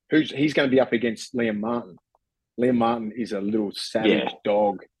 he's going to be up against Liam Martin, Liam Martin is a little savage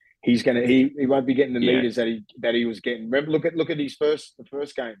dog. He won't be getting the meters that he was getting. Remember, look at the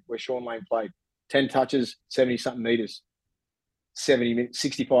first game where Sean Lane played. 10 touches, 70-something meters.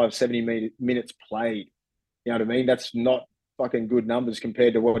 65, 70 minutes played. You know what I mean? That's not fucking good numbers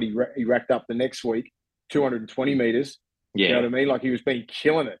compared to what he racked up the next week. 220 meters. Yeah. You know what I mean? Like, he was been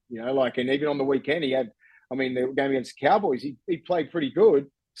killing it, and even on the weekend he had, the game against the Cowboys, he played pretty good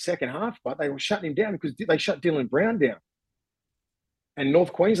second half, but they were shutting him down because they shut Dylan Brown down. And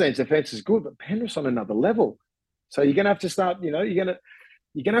North Queensland's defense is good, but Penrith's on another level. So you're going to have to start, you're going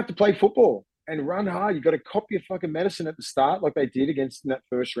to have to play football and run hard. You've got to cop your fucking medicine at the start like they did against in that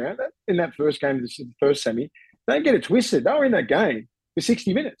first round. In that first game, the first semi, don't get it twisted. They were in that game for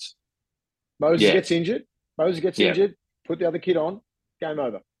 60 minutes. Moses gets injured. Injured. Put the other kid on. Game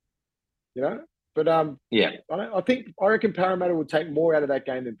over. But I reckon Parramatta would take more out of that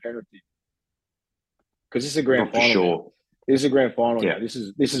game than Penrith did. Because this is a grand final. For sure. This is a grand final. Yeah. This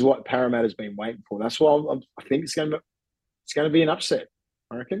is what Parramatta's been waiting for. That's why I think it's going to be an upset.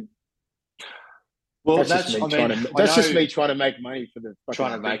 I reckon. Well, that's just me trying to make money for the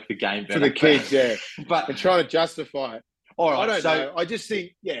trying to make the game better for the kids, but and trying to justify it. All right, I don't know. I just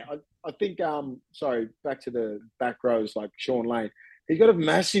think, I think. Sorry, back to the back rows like Sean Lane. He's got a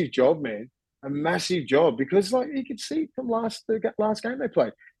massive job, man. A massive job because, like, you could see from the last game they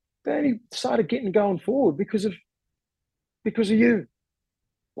played, they only started getting going forward because of you.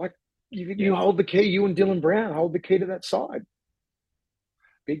 Like, you hold the key. You and Dylan Brown hold the key to that side.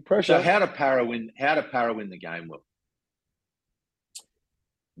 Big pressure. So how do Para win the game, Will?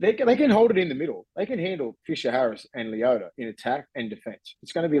 They can hold it in the middle. They can handle Fisher Harris and Leota in attack and defence.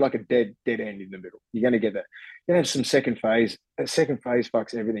 It's going to be like a dead end in the middle. You're going to get that. You're going to have some second phase. That second phase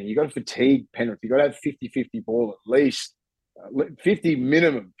fucks everything. You've got to fatigue Penrith. You've got to have 50-50 ball at least. 50%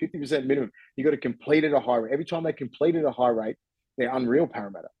 minimum. You've got to complete at a high rate. Every time they complete at a high rate, they're unreal,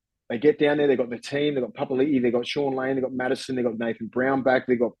 Parramatta. They get down there, they've got the team, they've got Papali'i, they've got Sean Lane, they've got Madison, they've got Nathan Brown back,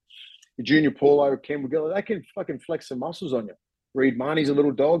 they've got Junior Paulo, Ken Wigella. They can fucking flex some muscles on you. Reed Marnie's a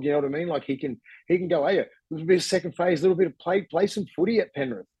little dog, you know what I mean? Like, he can go, hey, a little bit of second phase, a little bit of play some footy at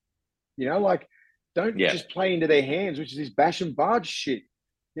Penrith. Don't just play into their hands, which is this bash and barge shit.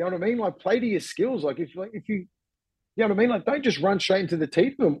 You know what I mean? Like, play to your skills. Like, if you know what I mean? Like, don't just run straight into the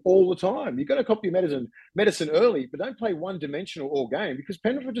teeth of them all the time. You've got to copy your medicine early, but don't play one-dimensional all game because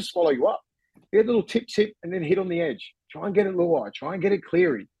Penrith will just swallow you up. Get a little tip, and then hit on the edge. Try and get it Luai. Try and get it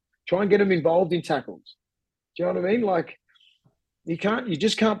Cleary. Try and get them involved in tackles. Do you know what I mean? Like, you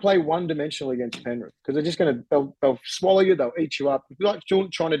just can't play one-dimensional against Penrith because they're just they'll swallow you. They'll eat you up. It's like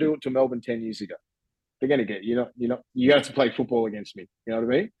trying to do it to Melbourne 10 years ago. They're going to get you. You have to play football against me. You know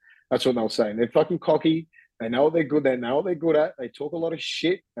what I mean? That's what they'll say. And they're fucking cocky. They know what they're good. They know what they're good at. They talk a lot of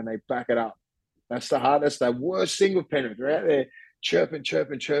shit and they back it up. That's the worst thing with Penrith. They're out there chirping,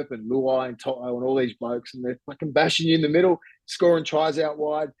 Luai and Toto and all these blokes, and they're fucking bashing you in the middle, scoring tries out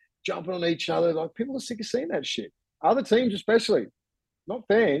wide, jumping on each other. Like, people are sick of seeing that shit. Other teams especially, not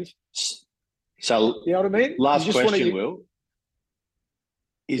fans. So, you know what I mean? Last question, Will.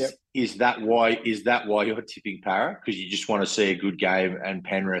 Is that why you're tipping Para? Because you just want to see a good game and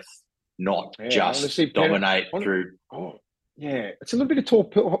Penrith not just dominate through. Oh, yeah. It's a little bit of tall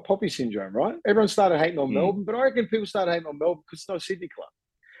poppy syndrome, right? Everyone started hating on Melbourne, but I reckon people started hating on Melbourne because it's not a Sydney club.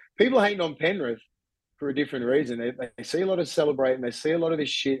 People are hating on Penrith for a different reason. They see a lot of celebrating, they see a lot of this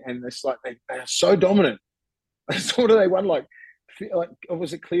shit, and it's like they are so dominant. So what do they won? Like,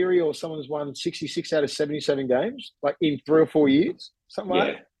 was it Cleary or someone's won 66 out of 77 games, like in 3 or 4 years? Something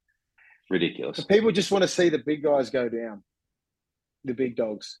like that. Ridiculous. So people just want to see the big guys go down, the big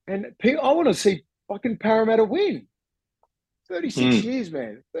dogs. And I want to see fucking Parramatta win. 36 years,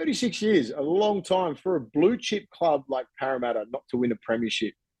 man. 36 years. A long time for a blue chip club like Parramatta not to win a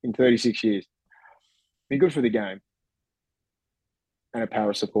premiership in 36 years. Be good for the game. And a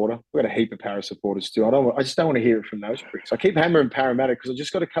Para supporter. We've got a heap of Para supporters too. I just don't want to hear it from those pricks. I keep hammering Parramatta because I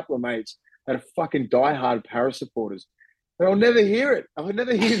just got a couple of mates that are fucking diehard Para supporters. And I'll never hear it. I'll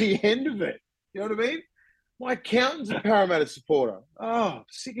never hear the end of it. You know what I mean? My accountant's a Parramatta supporter. Oh,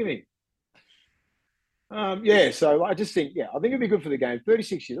 sick of me. So I just think, I think it'd be good for the game.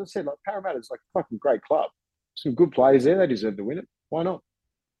 36 years. I said, like, Parramatta's like a fucking great club. Some good players there. They deserve to win it. Why not?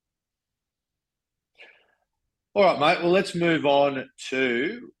 All right, mate. Well, let's move on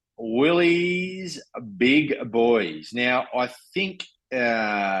to Willie's big boys. Now, I think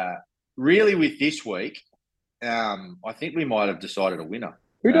really with this week, I think we might have decided a winner.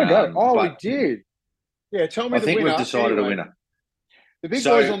 Who did go? We did. Yeah, tell me the winner. I think we've decided a winner. The big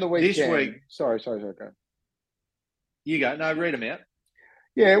boys on the weekend. This week. Sorry, go. You go. No, read them out.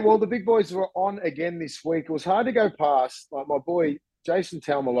 Yeah, well, the big boys were on again this week. It was hard to go past, like my boy Jason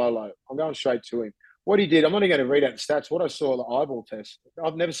Taumalolo. I'm going straight to him. What he did, I'm not even going to read out the stats. What I saw, the eyeball test,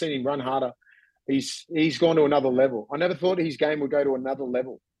 I've never seen him run harder. He's gone to another level. I never thought his game would go to another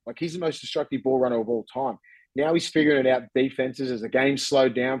level. Like, he's the most destructive ball runner of all time. Now he's figuring it out defenses as the game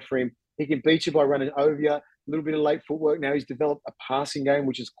slowed down for him. He can beat you by running over you, a little bit of late footwork. Now he's developed a passing game,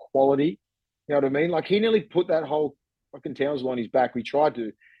 which is quality. You know what I mean? Like, he nearly put that whole fucking Townsville on his back. We tried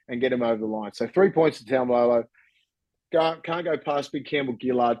to and get him over the line. So 3 points to Taumalolo. Can't go past Big Campbell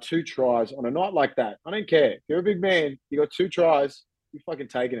Gillard. 2 tries on a night like that. I don't care. If you're a big man, you got 2 tries, you're fucking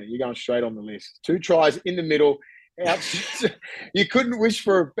taking it. You're going straight on the list. 2 tries in the middle. Out. You couldn't wish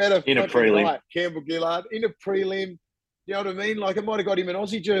for a better in a prelim night. Campbell Gillard in a prelim. You know what I mean? Like, it might have got him an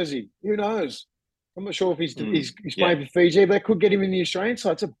Aussie jersey. Who knows? I'm not sure if he's playing for Fiji, but that could get him in the Australian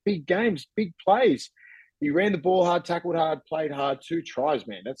side. It's a big game, it's big plays. He ran the ball hard, tackled hard, played hard. 2 tries,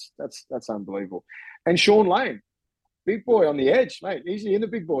 man. That's unbelievable. And Sean Lane, big boy on the edge, mate. He's in the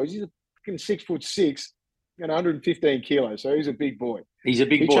big boys. He's a fucking 6'6" and 115 kilos. So he's a big boy. He's a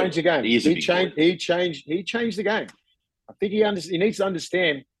big boy. He changed the game. He changed the game. I think he needs to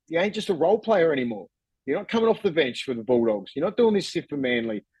understand he ain't just a role player anymore. You're not coming off the bench for the Bulldogs. You're not doing this shit for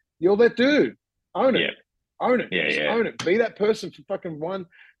Manly. You're that dude. Own it. Yeah. Own it. Yeah. Own it. Be that person for fucking one.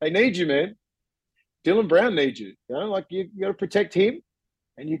 They need you, man. Dylan Brown needs you. You know, like, you got to protect him,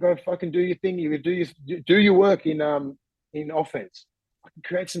 and you got to fucking do your thing. You do your work in offense. I can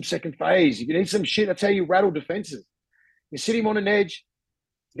create some second phase. You need some shit. That's how you rattle defenses. You sit him on an edge,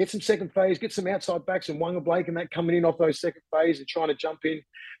 get some second phase, get some outside backs and Wanga Blake and that coming in off those second phase and trying to jump in,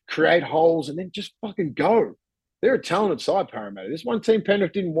 create holes, and then just fucking go. They're a talented side, Parramatta. There's one team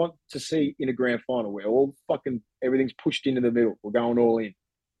Penrith didn't want to see in a grand final where all fucking everything's pushed into the middle. We're going all in.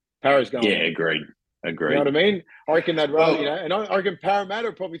 Parra's going. Yeah, agreed. You know what I mean? I reckon they'd rather, and I reckon Parramatta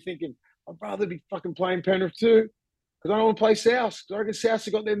are probably thinking, I'd rather be fucking playing Penrith too, because I don't want to play South. I reckon South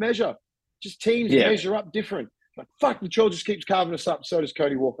have got their measure. Just teams measure up different. Like, fuck, the Latrell just keeps carving us up. So does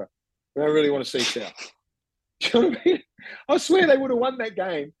Cody Walker. I don't really want to see South. Do you know what I mean? I swear they would have won that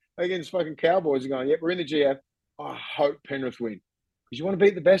game against fucking Cowboys and going, yep, we're in the GF. I hope Penrith win. Because you want to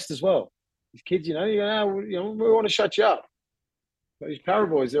beat the best as well. These kids, we want to shut you up. But these Para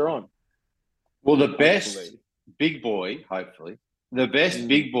boys, they're on. Well, the best big boy, hopefully, the best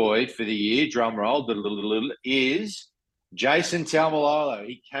big boy for the year, drum roll, is Jason Taumalolo.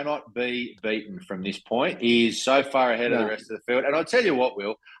 He cannot be beaten from this point. He is so far ahead of the rest of the field. And I'll tell you what,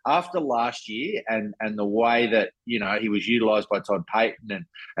 Will, after last year and the way that, he was utilised by Todd Payten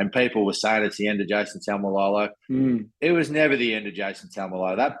and people were saying it's the end of Jason Taumalolo, it was never the end of Jason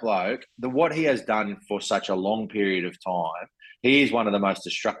Taumalolo. That bloke, what he has done for such a long period of time, he is one of the most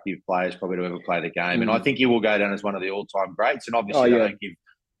destructive players probably to ever play the game. And I think he will go down as one of the all-time greats. And obviously, I don't give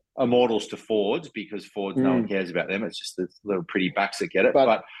immortals to Fords because Fords, no one cares about them. It's just the little pretty backs that get it.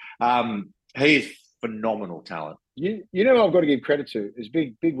 But he is phenomenal talent. You know what I've got to give credit to is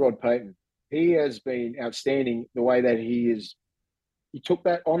big Rod Payton. He has been outstanding the way that he took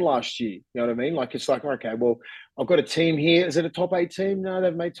that on last year. You know what I mean? Like, it's like, okay, well, I've got a team here. Is it a top 8 team? No,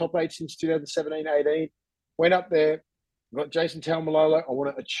 they've made top 8 since 2017, 18. Went up there. Got Jason Taumalolo. I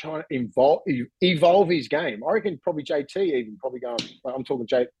want to try to evolve his game. I reckon probably JT even probably going, I'm talking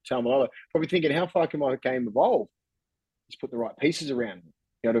Taumalolo, probably thinking, how far can my game evolve? Just put the right pieces around him.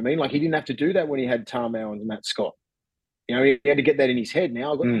 You know what I mean? Like, he didn't have to do that when he had Tarmau and Matt Scott. He had to get that in his head.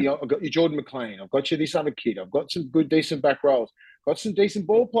 Now I've got your Jordan McLean. I've got you this other kid. I've got some good, decent back rolls. Got some decent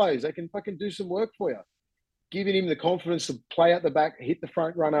ball players. They can fucking do some work for you. Giving him the confidence to play out the back, hit the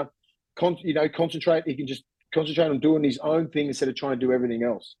front runner, concentrate. He can just concentrate on doing his own thing instead of trying to do everything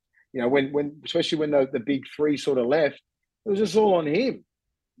else. When especially when the big 3 sort of left, it was just all on him.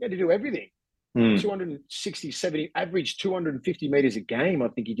 He had to do everything. 260, 70, average 250 metres a game, I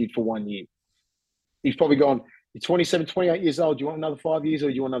think he did for 1 year. He's probably gone, you're 27, 28 years old. Do you want another 5 years or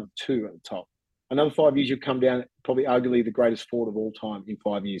do you want another 2 at the top? Another 5 years, you'll come down probably arguably the greatest forward of all time in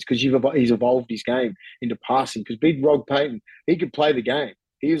 5 years because he's evolved his game into passing. Because big Rod Payton, he could play the game.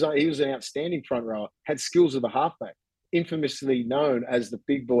 He was an outstanding front rower, had skills of a halfback, infamously known as the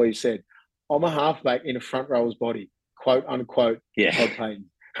big boy who said, I'm a halfback in a front rower's body, quote, unquote, Todd Payton.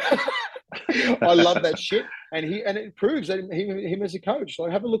 I love that shit. And it proves that him as a coach.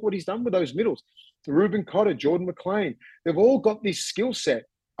 Like, have a look what he's done with those middles. Reuben Cotter, Jordan McLean, they've all got this skill set,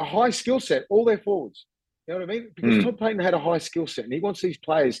 a high skill set, all their forwards. You know what I mean? Because Todd Payton had a high skill set and he wants these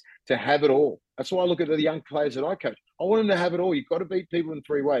players to have it all. That's why I look at the young players that I coach. I want them to have it all. You've got to beat people in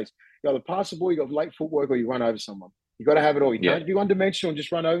 3 ways. You either pass the ball, you got late footwork, or you run over someone. You've got to have it all. You can't be one-dimensional and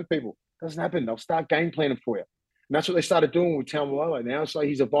just run over people. It doesn't happen. They'll start game planning for you. And that's what they started doing with Taumalolo. Now it's like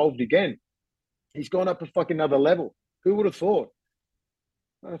he's evolved again. He's gone up a fucking another level. Who would have thought?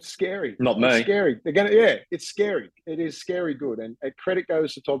 Oh, it's scary. Not me. It's scary. It's scary. It is scary good. And credit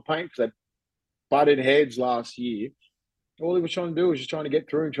goes to Todd Payne because they butted heads last year. All he was trying to do was just trying to get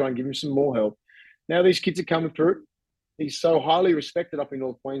through and try and give him some more help. Now these kids are coming through. He's so highly respected up in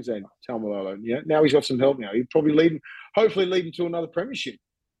North Queensland, Taumalolo. Yeah. Now he's got some help now. He'll probably hopefully lead him to another premiership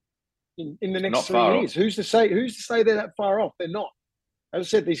in the next Not 3 far years. Who's to say they're that far off? They're not. As I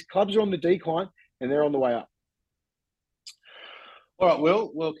said, these clubs are on the decline and they're on the way up. All right,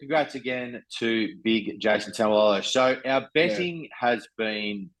 Will. Well, congrats again to big Jason Taumalolo. So our betting has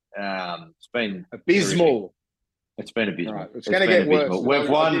been it's been abysmal. It's been abysmal. Right, it's going to get worse. We've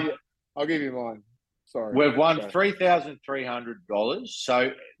won. I'll give you mine. Sorry. We've won $3,300.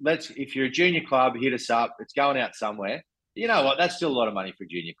 So if you're a junior club, hit us up. It's going out somewhere. You know what? That's still a lot of money for a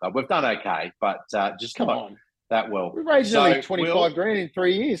junior club. We've done okay, but just come not on that well. We raised nearly 25 grand in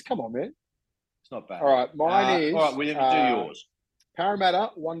 3 years. Come on, man. It's not bad. All right, mine is. All right, William, do yours.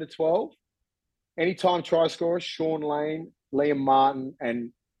 Parramatta 1-12. Anytime try scorers: Sean Lane, Liam Martin,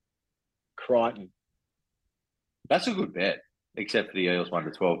 and Crichton. That's a good bet, except for the Eels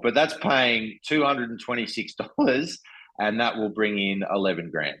 1-12. But that's paying $226, and that will bring in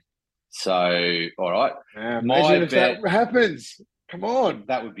 11 grand. So, all right. Imagine if that happens. Come on.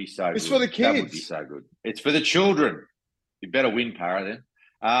 That would be so good. It's for the kids. That would be so good. It's for the children. You better win, Para, then.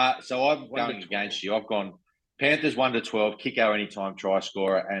 So I'm going against you. I've gone Panthers 1-12, Kiko anytime try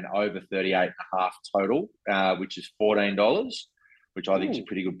scorer, and over 38.5 total, which is $14, which I think is a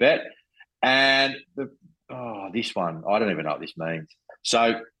pretty good bet. And this one, I don't even know what this means.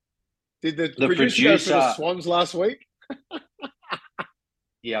 So, did the producer go for the Swans last week?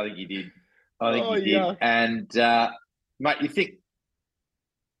 Yeah, I think he did. He did. And, mate, you think...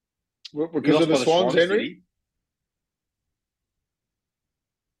 Because of the Swans, Henry?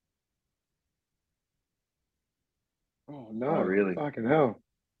 Oh, no. Oh, really? Fucking hell.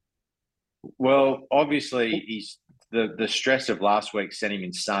 Well, obviously, he's the stress of last week sent him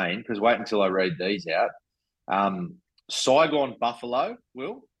insane, because wait until I read these out. Saigon Buffalo,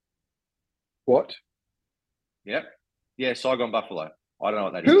 Will? What? Yep. Yeah, Saigon Buffalo. I don't know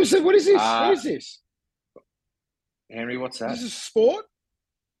what that is. What is this? What is this? Henry, what's that? Is this sport?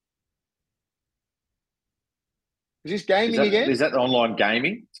 Is this gaming again? Is that online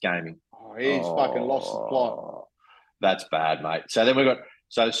gaming? It's gaming. Oh, he's fucking lost the plot. That's bad, mate. So then we've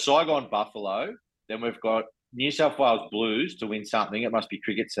got Saigon Buffalo. Then we've got New South Wales Blues to win something. It must be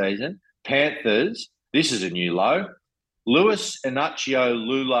cricket season. Panthers. This is a new low. Luis Inácio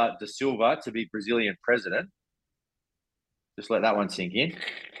Lula da Silva to be Brazilian president. Just let that one sink in.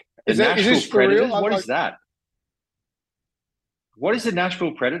 The Nashville Predators. What is that? What is the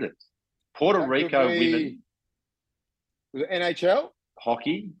Nashville Predators? Puerto Rico women. Was it NHL?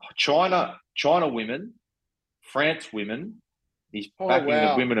 Hockey. China women. France women. He's backing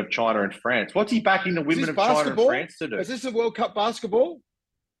the women of China and France. What's he backing the women of China and France to do? Is this a World Cup basketball?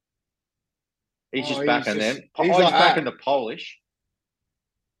 He's just backing them. He's backing the Polish.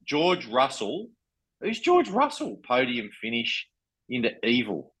 George Russell. Who's George Russell? Podium finish into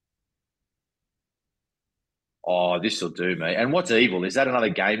evil. Oh, this will do me. And what's evil? Is that another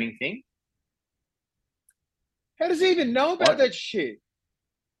gaming thing? How does he even know about that shit?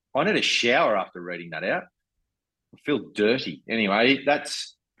 I need a shower after reading that out. I feel dirty. Anyway,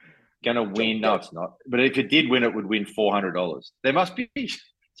 that's going to win. No, it's not. But if it did win, it would win $400. There must be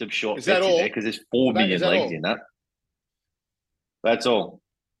some short bets in there because there's 4 million leagues in that. That's all.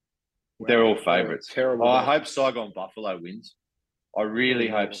 Wow. They're all favourites. Terrible. I hope Saigon Buffalo wins. I really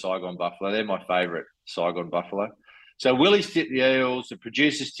hope Saigon Buffalo. They're my favourite, Saigon Buffalo. So Willie's tipped the Eels, the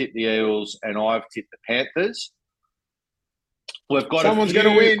producers tipped the Eels, and I've tipped the Panthers. We've got Someone's going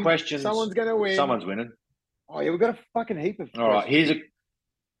to win. Questions. Someone's going to win. Someone's winning. Oh, yeah, we've got a fucking heap of questions. All right,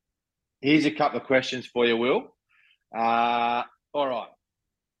 here's a couple of questions for you, Will. All right.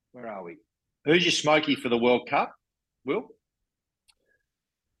 Where are we? Who's your smoky for the World Cup, Will?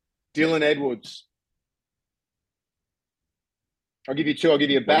 Dylan Edwards. I'll give you two. I'll give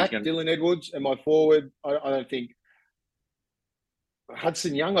you a back, Dylan Edwards, and my forward. I don't think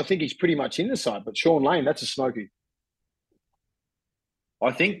Hudson Young. I think he's pretty much in the side, but Sean Lane, that's a smoky.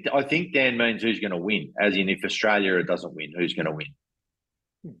 I think Dan means who's going to win, as in if Australia doesn't win, who's going to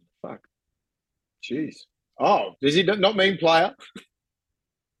win? Fuck. Jeez. Oh, does he not mean player?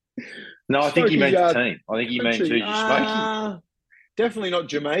 No, I think he means team. I think he means who's your smoky. Definitely not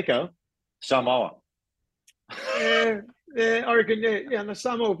Jamaica. Samoa. Yeah, I reckon. Yeah, no,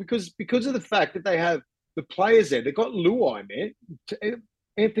 Samoa because of the fact that they have the players there. They've got Luai, man.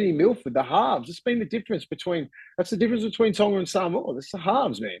 Anthony Milford, the halves. It's been the difference between Tonga and Samoa. That's the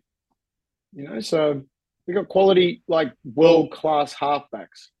halves, man. You know, so we got quality, like world-class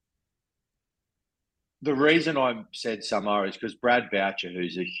halfbacks. The reason I said Samoa is because Brad Boucher,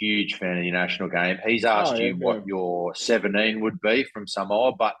 who's a huge fan of the national game, he's asked you what your 17 would be from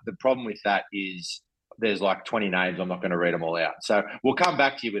Samoa. But the problem with that is there's like 20 names. I'm not going to read them all out. So we'll come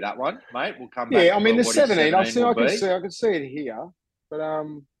back to you with that one, mate. We'll come back. Yeah, I mean, the 17. I can see it here, but I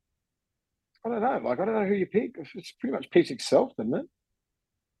don't know. Like, I don't know who you pick. It's pretty much picks itself, doesn't it?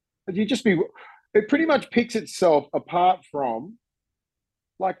 But it pretty much picks itself apart from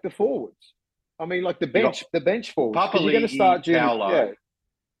like the forwards. I mean, like the bench forwards. You're going to start Junior.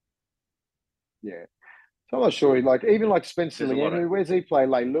 Yeah. So I'm not sure. Like, even like Spencer Leanu, where's he play?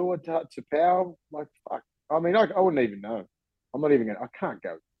 Leilua to Powell? Like, fuck. I mean, I wouldn't even know. I'm not even going to, I can't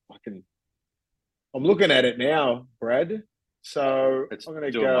go. I'm looking at it now, Brad. So I'm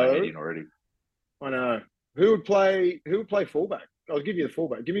going to go. My head in already. I know. Who would play fullback? I'll give you the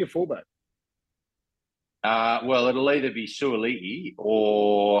fullback. Give me a fullback. Well, it'll either be Suoli'i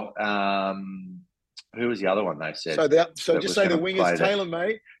or who was the other one they said? So just say the wingers: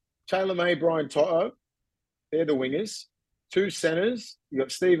 Taylor May, Brian Toto. They're the wingers. Two centers. You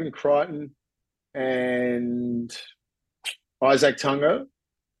got Stephen Crichton and Isaac Tungo.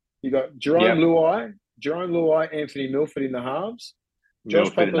 You got Jerome Luai, Anthony Milford in the halves. Josh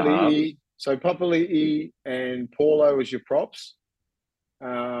Papali'i. So Papali'i and Paulo as your props.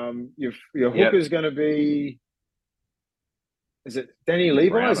 Your hooker's going to be. Is it Danny Levi?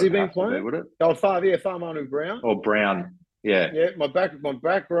 Brown, has he been playing? Would it? Fa'amanu Brown. Or Brown. Yeah. Yeah. My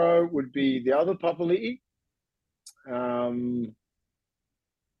back row would be the other Papali'i.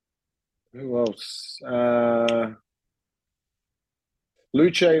 Who else?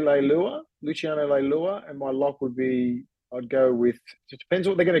 Luciano Leilua, and my lock would be. I'd go with. It depends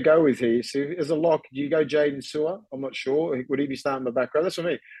what they're going to go with here. So as a lock, do you go Jaden Sewer? I'm not sure. Would he be starting the back row? That's for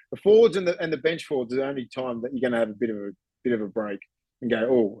me. The forwards and the bench forwards are the only time that you're going to have a bit of a break and go,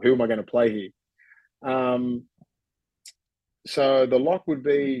 oh, who am I going to play here? So the lock would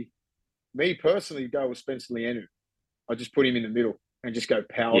be me personally. Go with Spencer Leanu. I just put him in the middle and just go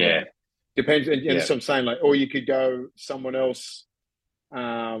power. Yeah. Depends. And that's what I'm saying. Like, or you could go someone else.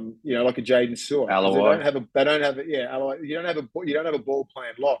 Like a Jaden Sewer. They don't have it. Yeah, you don't have a ball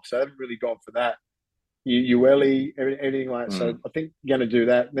playing lock, so they haven't really gone for that. Ueli, everything like that. So I think you're going to do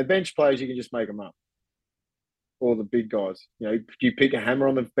that. The bench players, you can just make them up. All the big guys. You know, you pick a hammer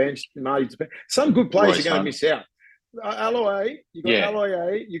on the bench. Some good players you're going to miss out. Aloe,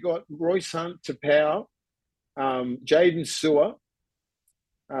 you got Royce Hunt to Power, Jaden Sewer,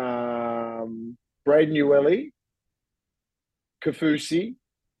 Braden Ueli, Kafusi,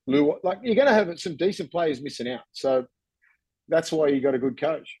 Lua. Like, you're going to have some decent players missing out. So that's why you got a good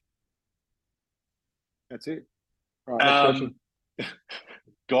coach. That's it. All right,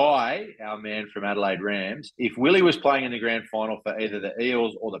 Guy, our man from Adelaide Rams, if Willie was playing in the grand final for either the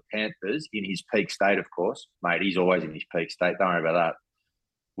Eels or the Panthers in his peak state, of course, mate, he's always in his peak state. Don't worry about that.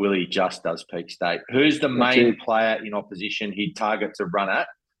 Willie just does peak state. Who's the main player in opposition he'd target to run at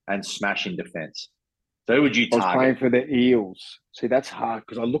and smash in defence? So who would you target? I was playing for the Eels. See, that's hard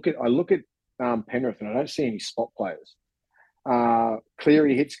because I look at Penrith and I don't see any spot players.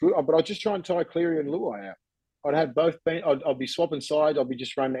 Cleary hits good, but I'll just try and tie Cleary and Luai out. I'd have both. I'd be swapping sides. I'd be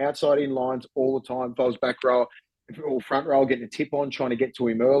just running outside in lines all the time. If I was back row or front row, getting a tip on, trying to get to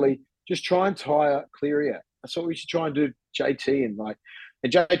him early. Just try and tire Cleary out. That's what we should try and do. JT and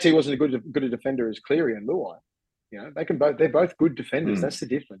JT wasn't as good a defender as Cleary and Luai. You know, they're both good defenders. That's the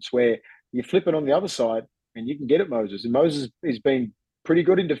difference. Where you flip it on the other side and you can get at Moses. And Moses has been pretty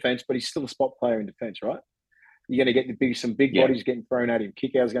good in defence, but he's still a spot player in defence, right? You're going to get some big bodies getting thrown at him.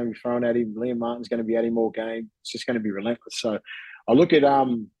 Kickout's going to be thrown at him. Liam Martin's going to be adding more game. It's just going to be relentless. So I look at,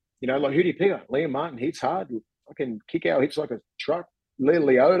 who do you pick up? Liam Martin hits hard. Fucking Kickout hits like a truck.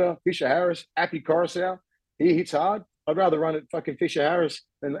 Leota, Fisher Harris, Appy Coruscant. He hits hard. I'd rather run at fucking Fisher Harris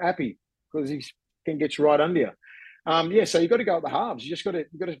than Appy because he can get you right under you. So you got to go at the halves. You got to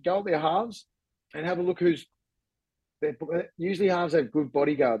go at their halves and have a look who's. Usually halves have good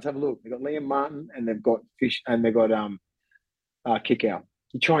bodyguards. Have a look. They've got Liam Martin and they've got Fish and they've got Kickout.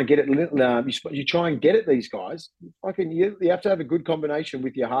 You try and get it. You try and get at these guys. You have to have a good combination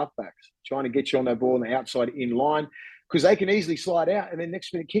with your halfbacks, trying to get you on that ball on the outside in line because they can easily slide out and then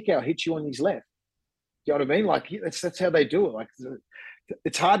next minute Kickout hits you on his left. You know what I mean? Like that's how they do it. Like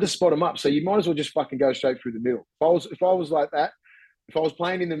it's hard to spot them up. So you might as well just fucking go straight through the middle. If I was like that, if I was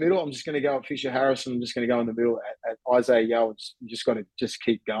playing in the middle, I'm just going to go at Fisher Harrison. I'm just going to go in the middle at Isaiah Yeo. You just got to just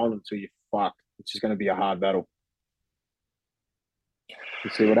keep going until you're fucked. It's just going to be a hard battle.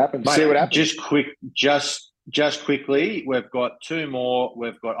 We'll see what happens. Mate, Just quickly, we've got two more.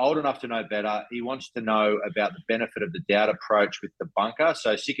 We've got Old Enough to Know Better. He wants to know about the benefit of the doubt approach with the bunker.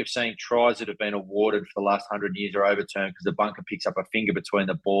 So sick of seeing tries that have been awarded for the last 100 years are overturned because the bunker picks up a finger between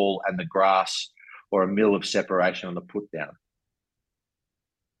the ball and the grass or a mil of separation on the put down.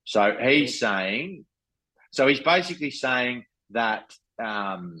 So he's basically saying that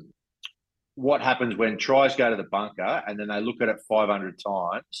what happens when tries go to the bunker and then they look at it 500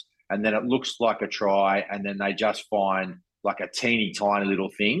 times and then it looks like a try and then they just find like a teeny tiny little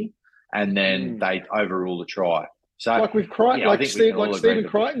thing and then they overrule the try. So like with Crichton, Stephen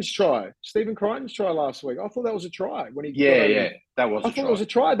Crichton's try. Stephen Crichton's try last week. I thought that was a try when he that was. I thought it was a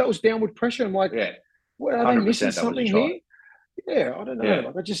try. That was downward pressure. I'm like, what are they missing something here? Yeah, I don't know. Yeah.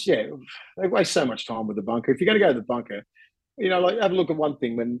 Like they waste so much time with the bunker. If you're going to go to the bunker, like have a look at one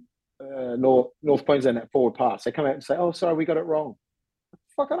thing when North Queensland that forward pass, they come out and say, "Oh, sorry, we got it wrong."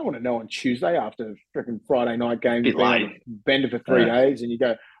 Fuck, I don't want to know on Tuesday after freaking Friday night game. You've been bender for 3 days, and you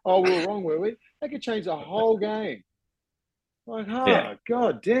go, "Oh, we were wrong, were we?" They could change the whole game. Like,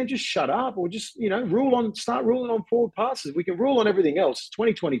 God damn, just shut up, or just start ruling on forward passes. We can rule on everything else. It's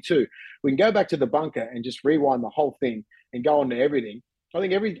 2022. We can go back to the bunker and just rewind the whole thing and go on to everything. I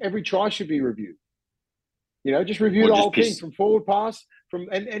think every try should be reviewed. Just review the whole thing from forward pass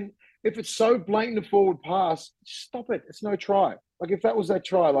and if it's so blatant a forward pass, stop it. It's no try. Like if that was that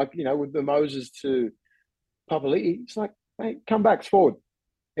try, like with the Moses to Papali'i, it's like, mate, come back, it's forward.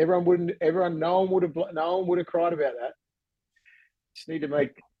 No one would have cried about that. Just need to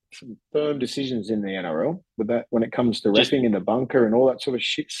make some firm decisions in the NRL with that when it comes to reffing in the bunker and all that sort of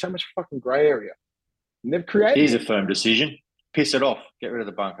shit. So much fucking grey area. And they've created. Here's a firm decision. Piss it off. Get rid of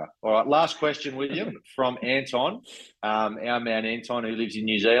the bunker. All right. Last question, William, from Anton, our man Anton, who lives in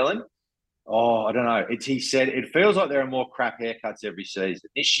New Zealand. Oh, I don't know. He said it feels like there are more crap haircuts every season.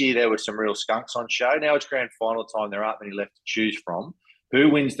 This year there were some real skunks on show. Now it's grand final time. There aren't many left to choose from. Who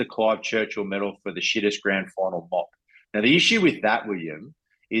wins the Clive Churchill medal for the shittest grand final mop? Now the issue with that, William,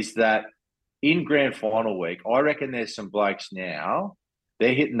 is that in grand final week, I reckon there's some blokes now.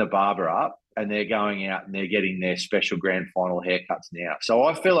 They're hitting the barber up. And they're going out and they're getting their special grand final haircuts now. So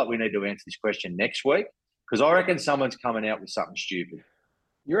I feel like we need to answer this question next week because I reckon someone's coming out with something stupid.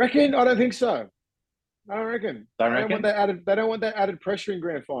 You reckon? I don't think so. I don't reckon. They don't want that added pressure in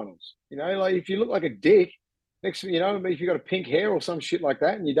grand finals. Like if you look like a dick, if you got a pink hair or some shit like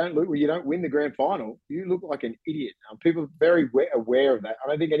that and you don't win the grand final, you look like an idiot. People are very aware of that. I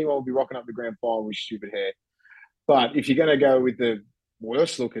don't think anyone will be rocking up the grand final with stupid hair. But if you're going to go with the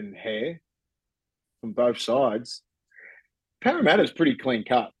worst looking hair, from both sides, Parramatta's pretty clean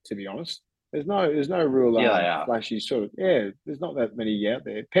cut, to be honest. There's no real flashy sort of there's not that many out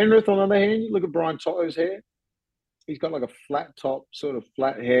there. Penrith, on the other hand, you look at Brian To'o's hair. He's got like a flat top, sort of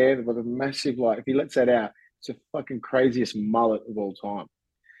flat hair with a massive if he lets that out, it's the fucking craziest mullet of all time.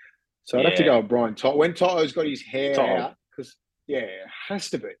 So I'd have to go with Brian To'o. When To'o's got his hair out, because it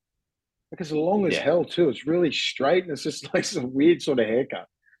has to be. Like it's long as hell too. It's really straight and it's just like some weird sort of haircut.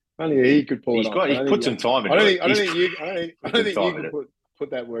 Only he could pull it off. He's put some time into it. I don't think you can put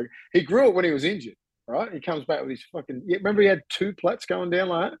that work. He grew it when he was injured, right? He comes back with his fucking... remember he had 2 plaits going down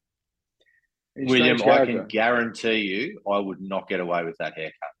like that? William, I can guarantee you I would not get away with that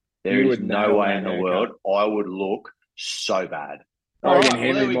haircut. There is no way in the world I would look so bad.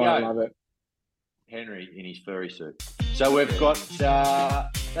 Henry might love it. Henry in his furry suit. So we've got...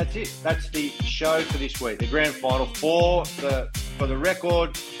 that's it. That's the show for this week. The grand final for the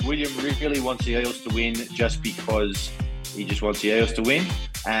record, William really wants the Eels to win just because he just wants the Eels to win.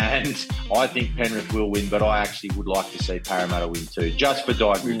 And I think Penrith will win, but I actually would like to see Parramatta win too. Just for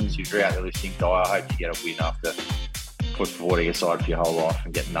diagnosis, if you're out there listening, I hope you get a win after supporting a side for your whole life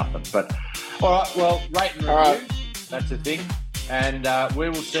and get nothing. But, all right, well, rate and review. That's the thing. And we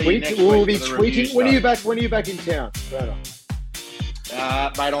will see you next week. We'll be tweeting. When are you back in town?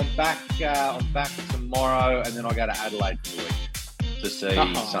 Mate, I'm back tomorrow, and then I go to Adelaide for the week to see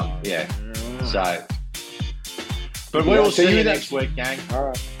some. Yeah. So, but we will see you next week, gang.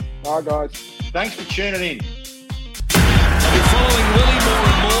 All right, guys. Thanks for tuning in. I'll be following Willie more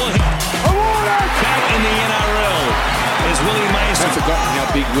and more. Back in the NRL is Willie Mason. I've forgotten how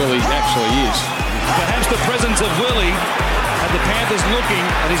big Willie actually is. Perhaps the presence of Willie had the Panthers looking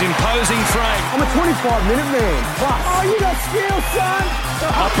at his imposing frame. I'm a 25-minute man. Plus. Oh, you got skill, son.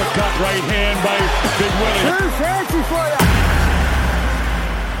 Uppercut right hand by Big Willie. Too fancy for you.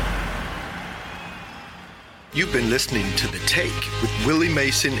 You've been listening to The Take with Willie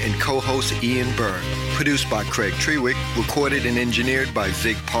Mason and co-host Ian Byrne. Produced by Craig Trewick, recorded and engineered by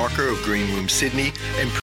Zig Parker of Green Room Sydney, and